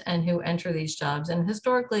jobs and who enter these jobs. And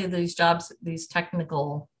historically, these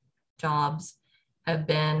technical jobs have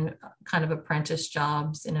been kind of apprentice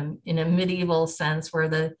jobs in a medieval sense where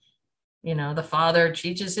the father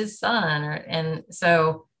teaches his son. And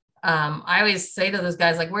so I always say to those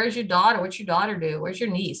guys, like, where's your daughter? What's your daughter do? Where's your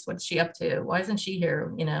niece? What's she up to? Why isn't she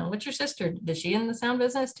here? You know, what's your sister? Is she in the sound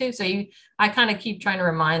business too? So I kind of keep trying to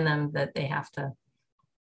remind them that they have to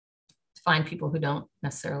find people who don't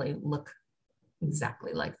necessarily look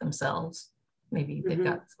exactly like themselves. Maybe they've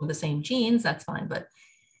got some of the same genes, that's fine, but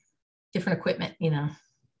different equipment, you know.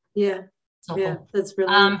 Yeah. Yeah, that's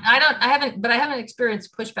really. I haven't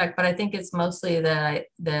experienced pushback, but I think it's mostly that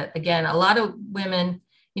again, a lot of women,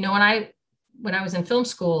 you know, when I was in film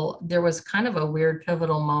school, there was kind of a weird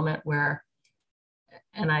pivotal moment where,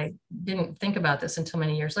 and I didn't think about this until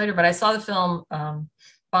many years later, but I saw the film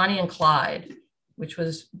Bonnie and Clyde, which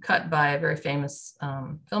was cut by a very famous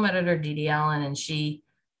film editor, Dede Allen, and she's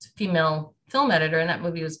a female film editor, and that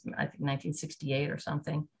movie was, I think, 1968 or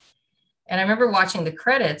something. And I remember watching the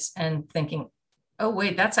credits and thinking, oh,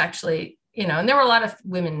 wait, that's actually, you know, and there were a lot of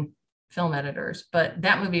women film editors, but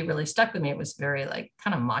that movie really stuck with me. It was very like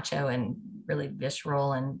kind of macho and really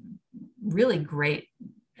visceral and really great,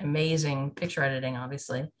 amazing picture editing,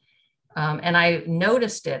 obviously. And I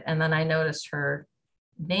noticed it. And then I noticed her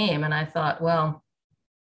name and I thought, well,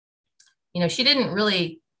 you know, she didn't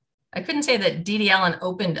really, I couldn't say that Dede Allen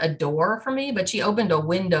opened a door for me, but she opened a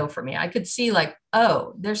window for me. I could see like,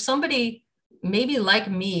 oh, there's somebody maybe like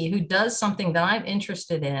me who does something that I'm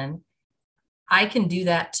interested in. I can do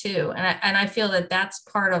that too. And I feel that that's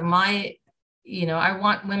part of my, you know, I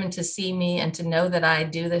want women to see me and to know that I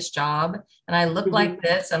do this job and I look like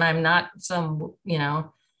this and I'm not some, you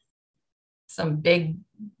know, some big,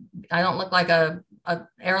 I don't look like a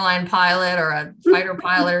airline pilot or a fighter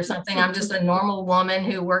pilot or something. I'm just a normal woman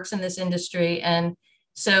who works in this industry. And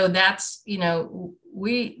so that's, you know,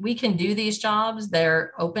 we can do these jobs.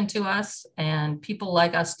 They're open to us and people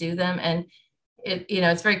like us do them. And it, you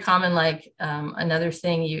know, it's very common. Like another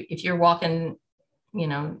thing, if you're walking, you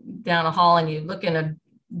know, down a hall and you look in a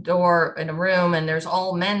door in a room and there's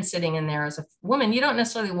all men sitting in there, as a woman, you don't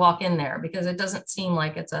necessarily walk in there because it doesn't seem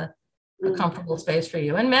like it's a comfortable space for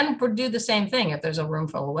you. And men would do the same thing. If there's a room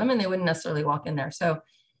full of women, they wouldn't necessarily walk in there. So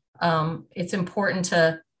it's important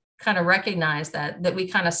to kind of recognize that we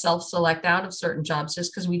kind of self-select out of certain jobs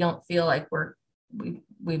just because we don't feel like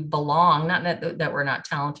we belong, not that we're not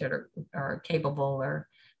talented or capable,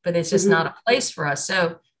 but it's just not a place for us.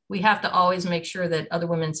 So we have to always make sure that other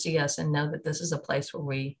women see us and know that this is a place where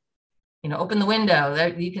we, you know, open the window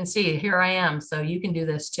that you can see, here I am, so you can do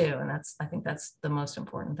this too. And I think that's the most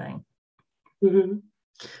important thing.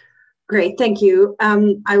 Great, thank you.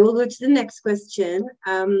 I will go to the next question.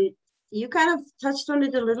 You kind of touched on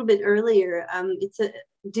it a little bit earlier.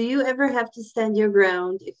 Do you ever have to stand your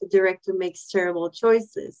ground if a director makes terrible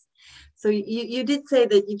choices? So you did say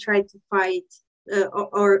that you tried to fight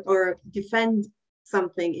or defend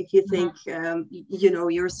something if you think you know,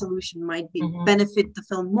 your solution might be benefit the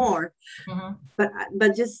film more.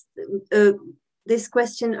 But just this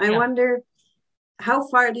question, I wonder, how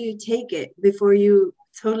far do you take it before you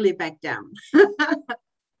totally back down?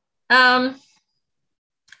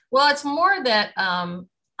 Well, it's more that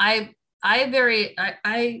I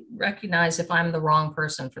recognize if I'm the wrong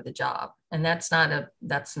person for the job, and that's not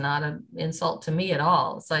an insult to me at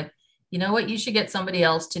all. It's like, you know what, you should get somebody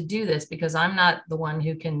else to do this because I'm not the one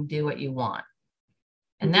who can do what you want.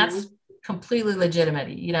 And that's completely legitimate.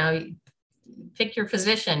 You know, pick your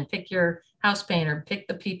physician, pick your house painter, pick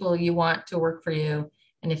the people you want to work for you.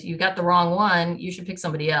 And if you got the wrong one, you should pick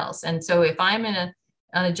somebody else. And so if I'm on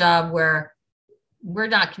a job where we're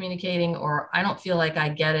not communicating or I don't feel like I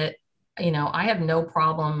get it, you know, I have no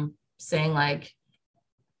problem saying like,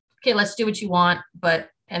 okay, let's do what you want.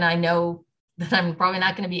 And I know that I'm probably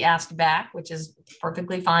not going to be asked back, which is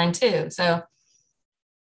perfectly fine too. So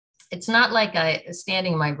it's not like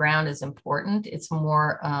standing my ground is important. It's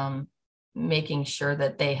more making sure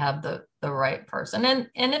that they have the right person. And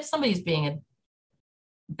if somebody's being a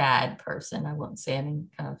bad person, I won't say any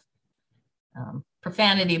kind of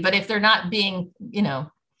profanity, but if they're not being, you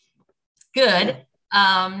know, good,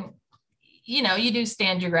 you know, you do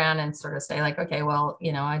stand your ground and sort of say like, okay, well,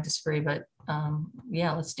 you know, I disagree, but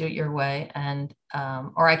yeah, let's do it your way. And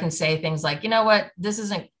or I can say things like, you know what, this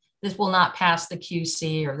will not pass the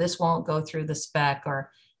QC, or this won't go through the spec,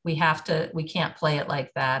 or we can't play it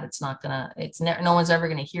like that. No one's ever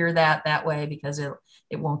going to hear that way because it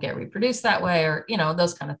won't get reproduced that way, or, you know,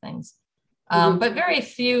 those kind of things. But very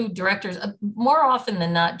few directors, more often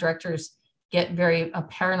than not, directors get very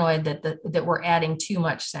paranoid that we're adding too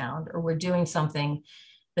much sound or we're doing something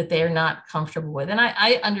that they're not comfortable with. And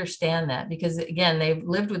I understand that because, again, they've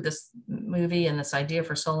lived with this movie and this idea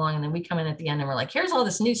for so long. And then we come in at the end and we're like, here's all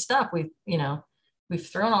this new stuff we've we've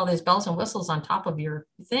thrown all these bells and whistles on top of your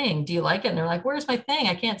thing. Do you like it? And they're like, where's my thing?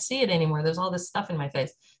 I can't see it anymore. There's all this stuff in my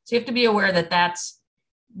face. So you have to be aware that that's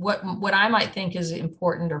what I might think is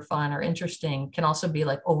important or fun or interesting can also be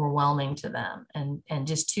like overwhelming to them and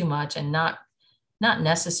just too much and not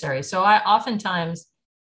necessary. So I oftentimes,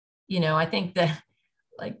 I think that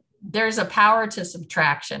like there's a power to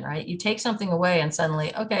subtraction, right? You take something away and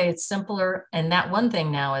suddenly, okay, it's simpler. And that one thing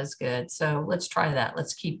now is good. So let's try that.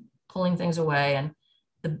 Let's keep pulling things away and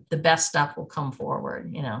the best stuff will come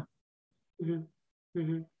forward, Mm-hmm.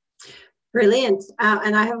 Mm-hmm. Brilliant.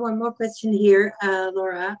 And I have one more question here,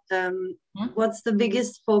 Laura. What's the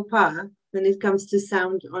biggest faux pas when it comes to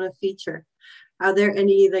sound on a feature? Are there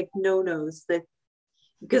any like no-nos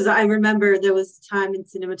because I remember there was a time in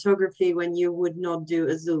cinematography when you would not do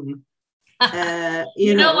a zoom.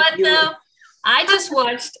 You know what though? I just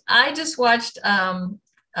watched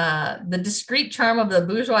The Discreet Charm of the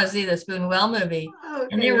Bourgeoisie, the Buñuel movie, okay.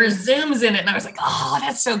 And there were zooms in it, and I was like, "Oh,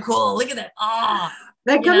 that's so cool! Look at that! Oh,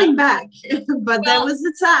 they're coming back." But there was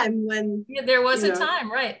a time when there was a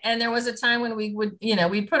time, right? And there was a time when we would,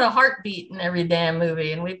 we put a heartbeat in every damn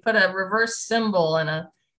movie, and we put a reverse symbol and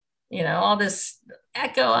all this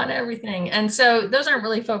echo on everything. And so those aren't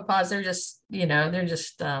really faux pas; they're just,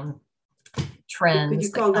 trends. Could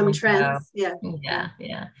you call them trends? Yeah.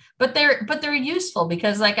 But they're useful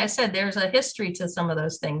because, like I said, there's a history to some of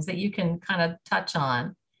those things that you can kind of touch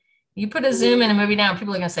on. You put a zoom in a movie now,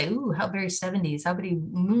 people are gonna say, "Ooh, how very 70s! How very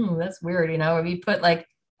that's weird," Or you put like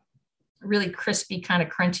really crispy, kind of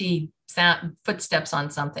crunchy sound footsteps on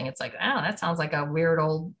something, it's like, "Oh, that sounds like a weird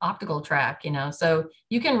old optical track," So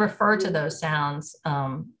you can refer to those sounds.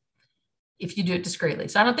 If you do it discreetly.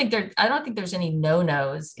 So I don't think there's any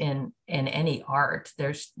no-nos in any art.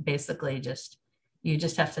 There's basically you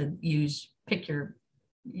just have to pick your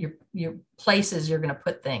places you're going to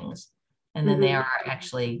put things. And then they are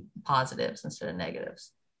actually positives instead of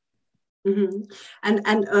negatives. Mm-hmm.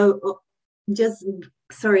 And just,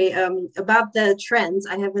 sorry, about the trends,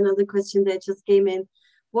 I have another question that just came in.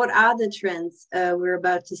 What are the trends we're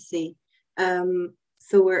about to see?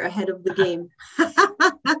 So we're ahead of the game.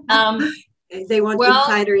 They want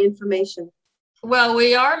insider information. Well,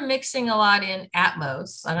 we are mixing a lot in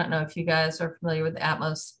Atmos. I don't know if you guys are familiar with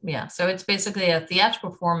Atmos. Yeah, so it's basically a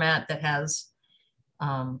theatrical format that has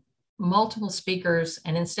multiple speakers,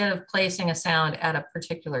 and instead of placing a sound at a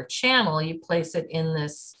particular channel, you place it in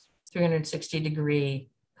this 360-degree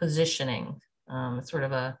positioning. It's sort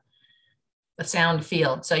of a sound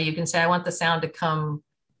field. So you can say, I want the sound to come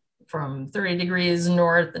from 30 degrees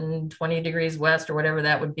north and 20 degrees west, or whatever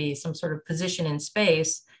that would be, some sort of position in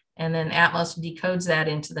space. And then Atmos decodes that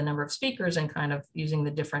into the number of speakers and kind of using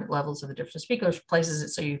the different levels of the different speakers, places it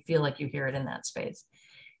so you feel like you hear it in that space.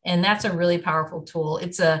 And that's a really powerful tool.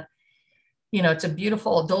 It's a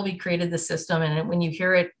beautiful, Dolby created the system, and when you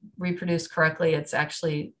hear it reproduced correctly, it's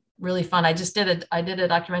actually really fun. I did a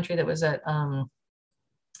documentary that was at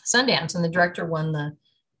Sundance, and the director won the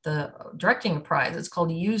directing prize. It's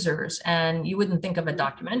called Users, and you wouldn't think of a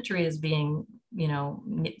documentary as being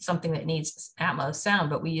something that needs Atmos sound,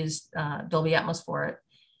 but we used Dolby Atmos for it,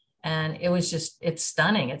 and it's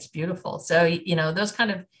stunning. It's beautiful. So those kind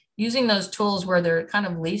of using those tools where they're kind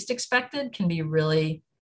of least expected can be really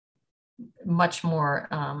much more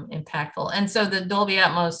impactful. And so the Dolby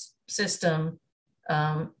Atmos system,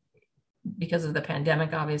 because of the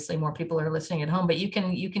pandemic, obviously more people are listening at home, but you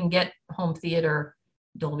can get home theater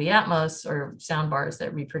Dolby Atmos or sound bars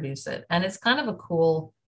that reproduce it. And it's kind of a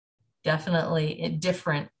cool, definitely a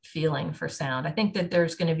different feeling for sound. I think that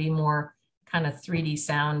there's going to be more kind of 3D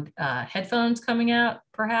sound headphones coming out,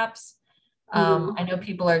 perhaps. I know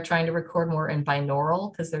people are trying to record more in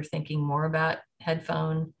binaural because they're thinking more about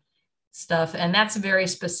headphone stuff. And that's very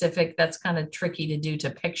specific. That's kind of tricky to do to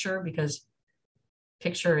picture, because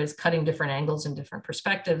picture is cutting different angles and different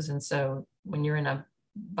perspectives. And so when you're in a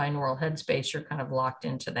binaural headspace, you're kind of locked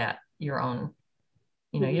into that, your own,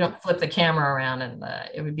 you don't flip the camera around, and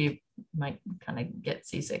might kind of get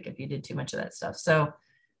seasick if you did too much of that stuff. So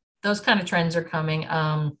those kind of trends are coming,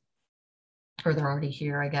 or they're already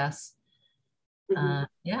here, I guess.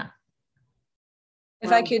 Yeah.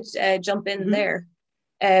 If I could jump in there,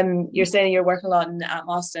 you're saying you're working a lot in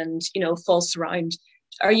Atmos and full surround.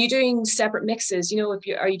 Are you doing separate mixes?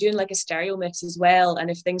 Are you doing like a stereo mix as well?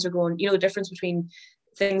 And if things are going, the difference between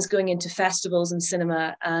things going into festivals and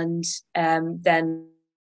cinema and then.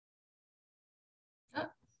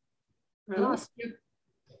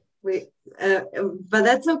 Wait, but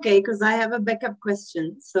that's okay, because I have a backup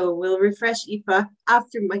question. So we'll refresh Aoife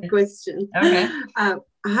after my question. Okay.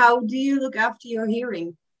 How do you look after your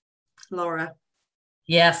hearing, Laura?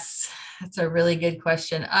 Yes, that's a really good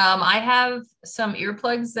question. I have some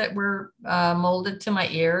earplugs that were molded to my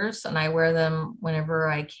ears, and I wear them whenever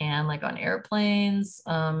I can, like on airplanes.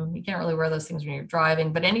 You can't really wear those things when you're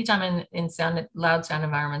driving, but anytime in loud sound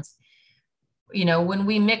environments, when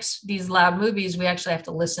we mix these loud movies, we actually have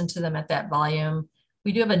to listen to them at that volume.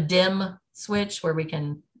 We do have a dim switch where we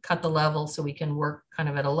can cut the level so we can work kind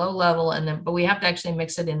of at a low level, but we have to actually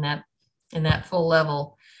mix it in that full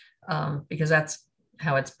level because that's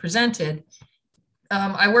how it's presented.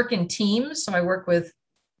 I work in teams, so I work with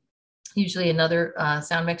usually another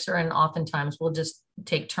sound mixer, and oftentimes we'll just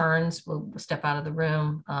take turns. We'll step out of the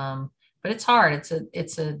room, but it's hard.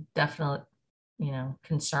 It's a definite,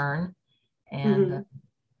 concern, and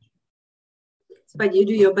but you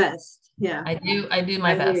do your best. Yeah, I do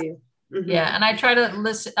my best. Yeah, and I try to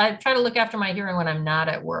listen. I try to look after my hearing when I'm not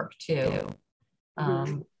at work too. I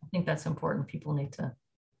think that's important. People need to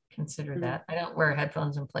consider that. I don't wear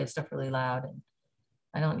headphones and play stuff really loud, and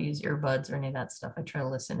I don't use earbuds or any of that stuff. I try to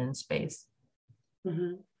listen in space.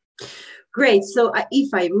 Great. So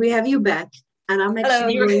Aoife, we have you back, and I'm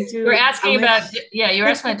actually going to. You're asking about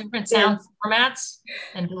different sound formats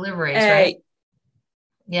and deliveries, right?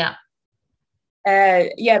 Yeah.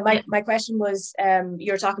 My question was,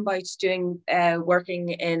 you're talking about doing working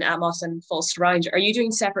in Atmos and full surround. Are you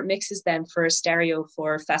doing separate mixes then for stereo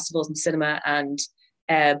for festivals and cinema and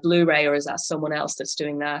Blu-ray, or is that someone else that's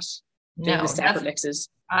doing that? Doing the separate mixes?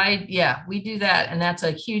 We do that, and that's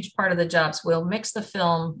a huge part of the job. So we'll mix the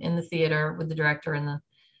film in the theater with the director and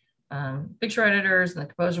the picture editors and the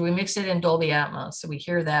composer. We mix it in Dolby Atmos, so we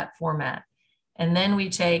hear that format, and then we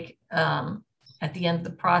take at the end of the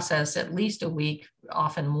process at least a week,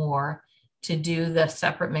 often more, to do the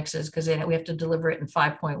separate mixes because we have to deliver it in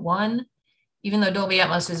 5.1. Even though Dolby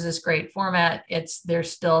Atmos is this great format,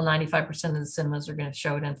 there's still 95% of the cinemas are going to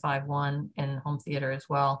show it in 5.1 and home theater as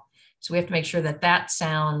well. So we have to make sure that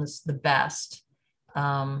sounds the best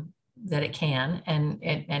that it can, and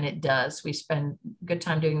it does. We spend good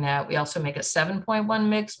time doing that. We also make a 7.1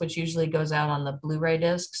 mix, which usually goes out on the Blu-ray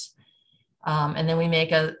discs. And then we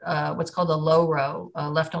make what's called a low row,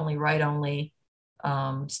 left only, right only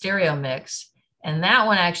stereo mix. And that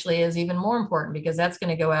one actually is even more important because that's going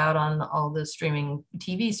to go out on all the streaming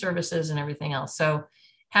TV services and everything else. So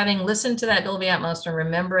having listened to that Dolby Atmos and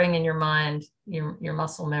remembering in your mind, your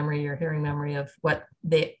muscle memory, your hearing memory of what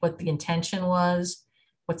the intention was,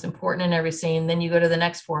 what's important in every scene, then you go to the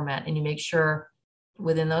next format and you make sure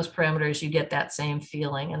within those parameters you get that same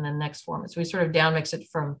feeling in the next format. So we sort of down mix it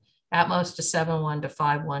from Atmos to 7.1 to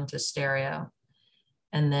 5.1 to stereo.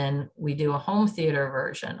 And then we do a home theater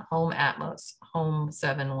version, home Atmos, home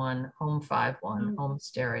 7.1, home 5.1, home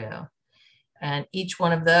stereo. And each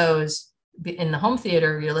one of those, in the home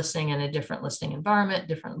theater, you're listening in a different listening environment,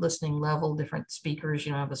 different listening level, different speakers.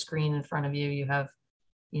 You don't have a screen in front of you. You have,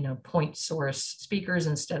 point source speakers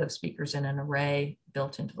instead of speakers in an array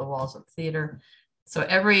built into the walls of the theater. So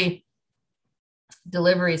every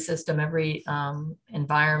delivery system, every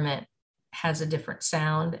environment has a different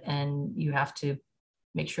sound, and you have to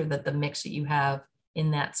make sure that the mix that you have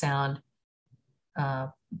in that sound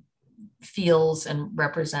feels and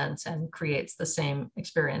represents and creates the same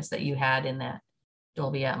experience that you had in that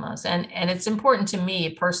Dolby Atmos. And it's important to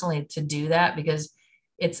me personally to do that because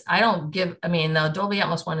the Dolby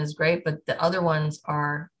Atmos one is great, but the other ones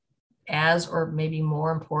are as or maybe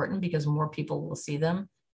more important because more people will see them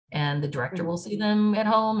and the director will see them at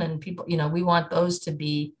home, and people, we want those to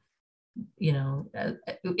be,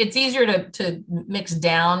 it's easier to mix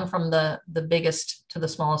down from the biggest to the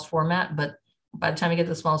smallest format, but by the time you get to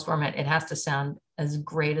the smallest format, it has to sound as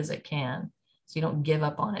great as it can. So you don't give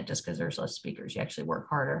up on it just because there's less speakers. You actually work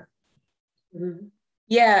harder.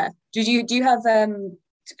 Yeah. Do you have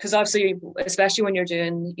because obviously, especially when you're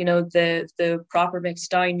doing, the proper mix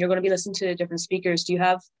down, you're going to be listening to different speakers. Do you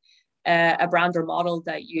have a brand or model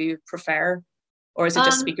that you prefer, or is it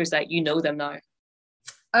just speakers that them now?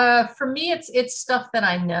 For me, it's stuff that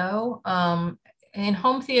I know. In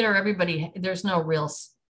home theater, there's no real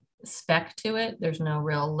spec to it. There's no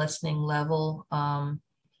real listening level.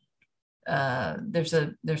 There's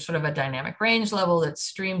sort of a dynamic range level that's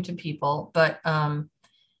streamed to people, but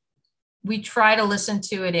we try to listen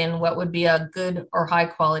to it in what would be a good or high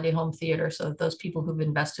quality home theater so that those people who've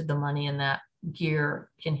invested the money in that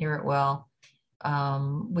gear can hear it well.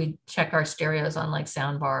 We check our stereos on like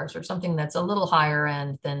sound bars or something that's a little higher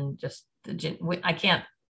end than just I can't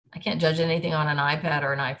judge anything on an iPad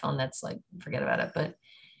or an iPhone. That's like, forget about it. But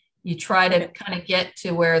you try to kind of get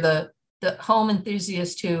to where the home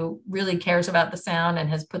enthusiast who really cares about the sound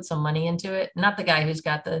and has put some money into it, not the guy who's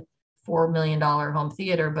got the $4 million home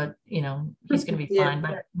theater, but you know, he's going to be fine.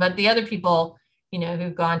 But the other people, you know,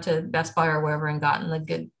 who've gone to Best Buy or wherever and gotten the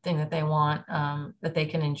good thing that they want, that they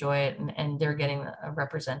can enjoy it, and they're getting a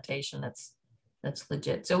representation that's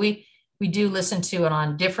legit. So we do listen to it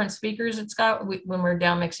on different speakers. When we're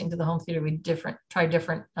down mixing to the home theater, we try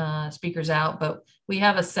different speakers out, but we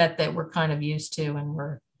have a set that we're kind of used to and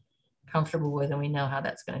we're comfortable with, and we know how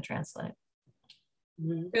that's going to translate.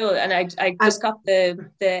 Cool. And I just got the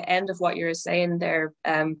end of what you were saying there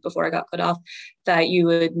before I got cut off, that you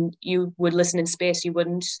would listen in space. You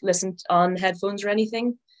wouldn't listen on headphones or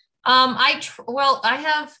anything. I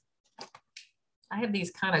have these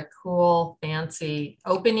kind of cool, fancy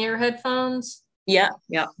open ear headphones. Yeah.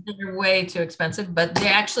 They're way too expensive, but they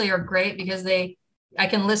actually are great because I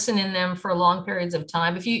can listen in them for long periods of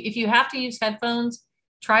time. If you have to use headphones,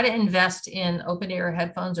 try to invest in open ear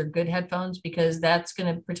headphones or good headphones, because that's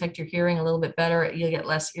going to protect your hearing a little bit better. You'll get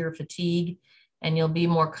less ear fatigue and you'll be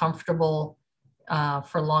more comfortable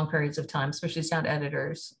for long periods of time, especially sound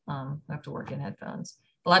editors who have to work in headphones.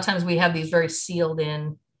 A lot of times we have these very sealed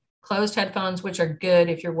in closed headphones, which are good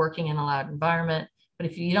if you're working in a loud environment. But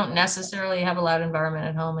if you don't necessarily have a loud environment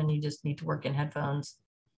at home and you just need to work in headphones,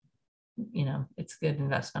 you know, it's a good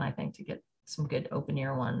investment, I think, to get some good open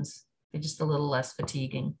ear ones. They're just a little less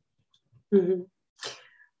fatiguing. Mm-hmm.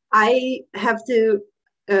 I have to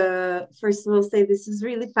first of all say this is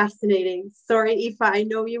really fascinating. Sorry, Aoife, I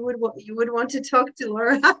know you would want to talk to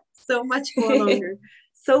Laura so much longer,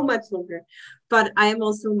 but I am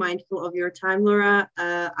also mindful of your time, Laura,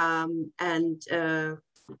 and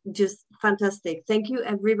just fantastic. Thank you,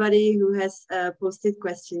 everybody who has posted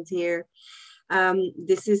questions here.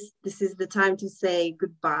 This is the time to say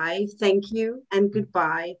goodbye. Thank you and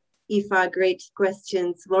goodbye. Aoife, great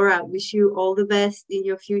questions. Laura, wish you all the best in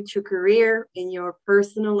your future career, in your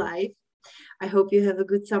personal life. I hope you have a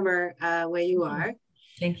good summer where you are.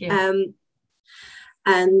 Thank you.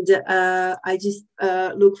 And I just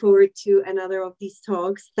look forward to another of these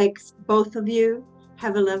talks. Thanks, both of you.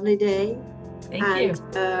 Have a lovely day. Thank you.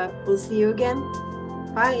 We'll see you again.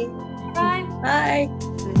 Bye. Bye. Bye.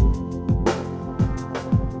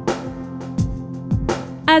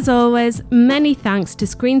 As always, many thanks to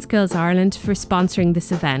Screen Skills Ireland for sponsoring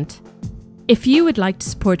this event. If you would like to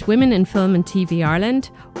support Women in Film and TV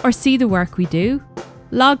Ireland or see the work we do,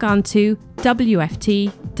 log on to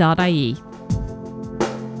wft.ie.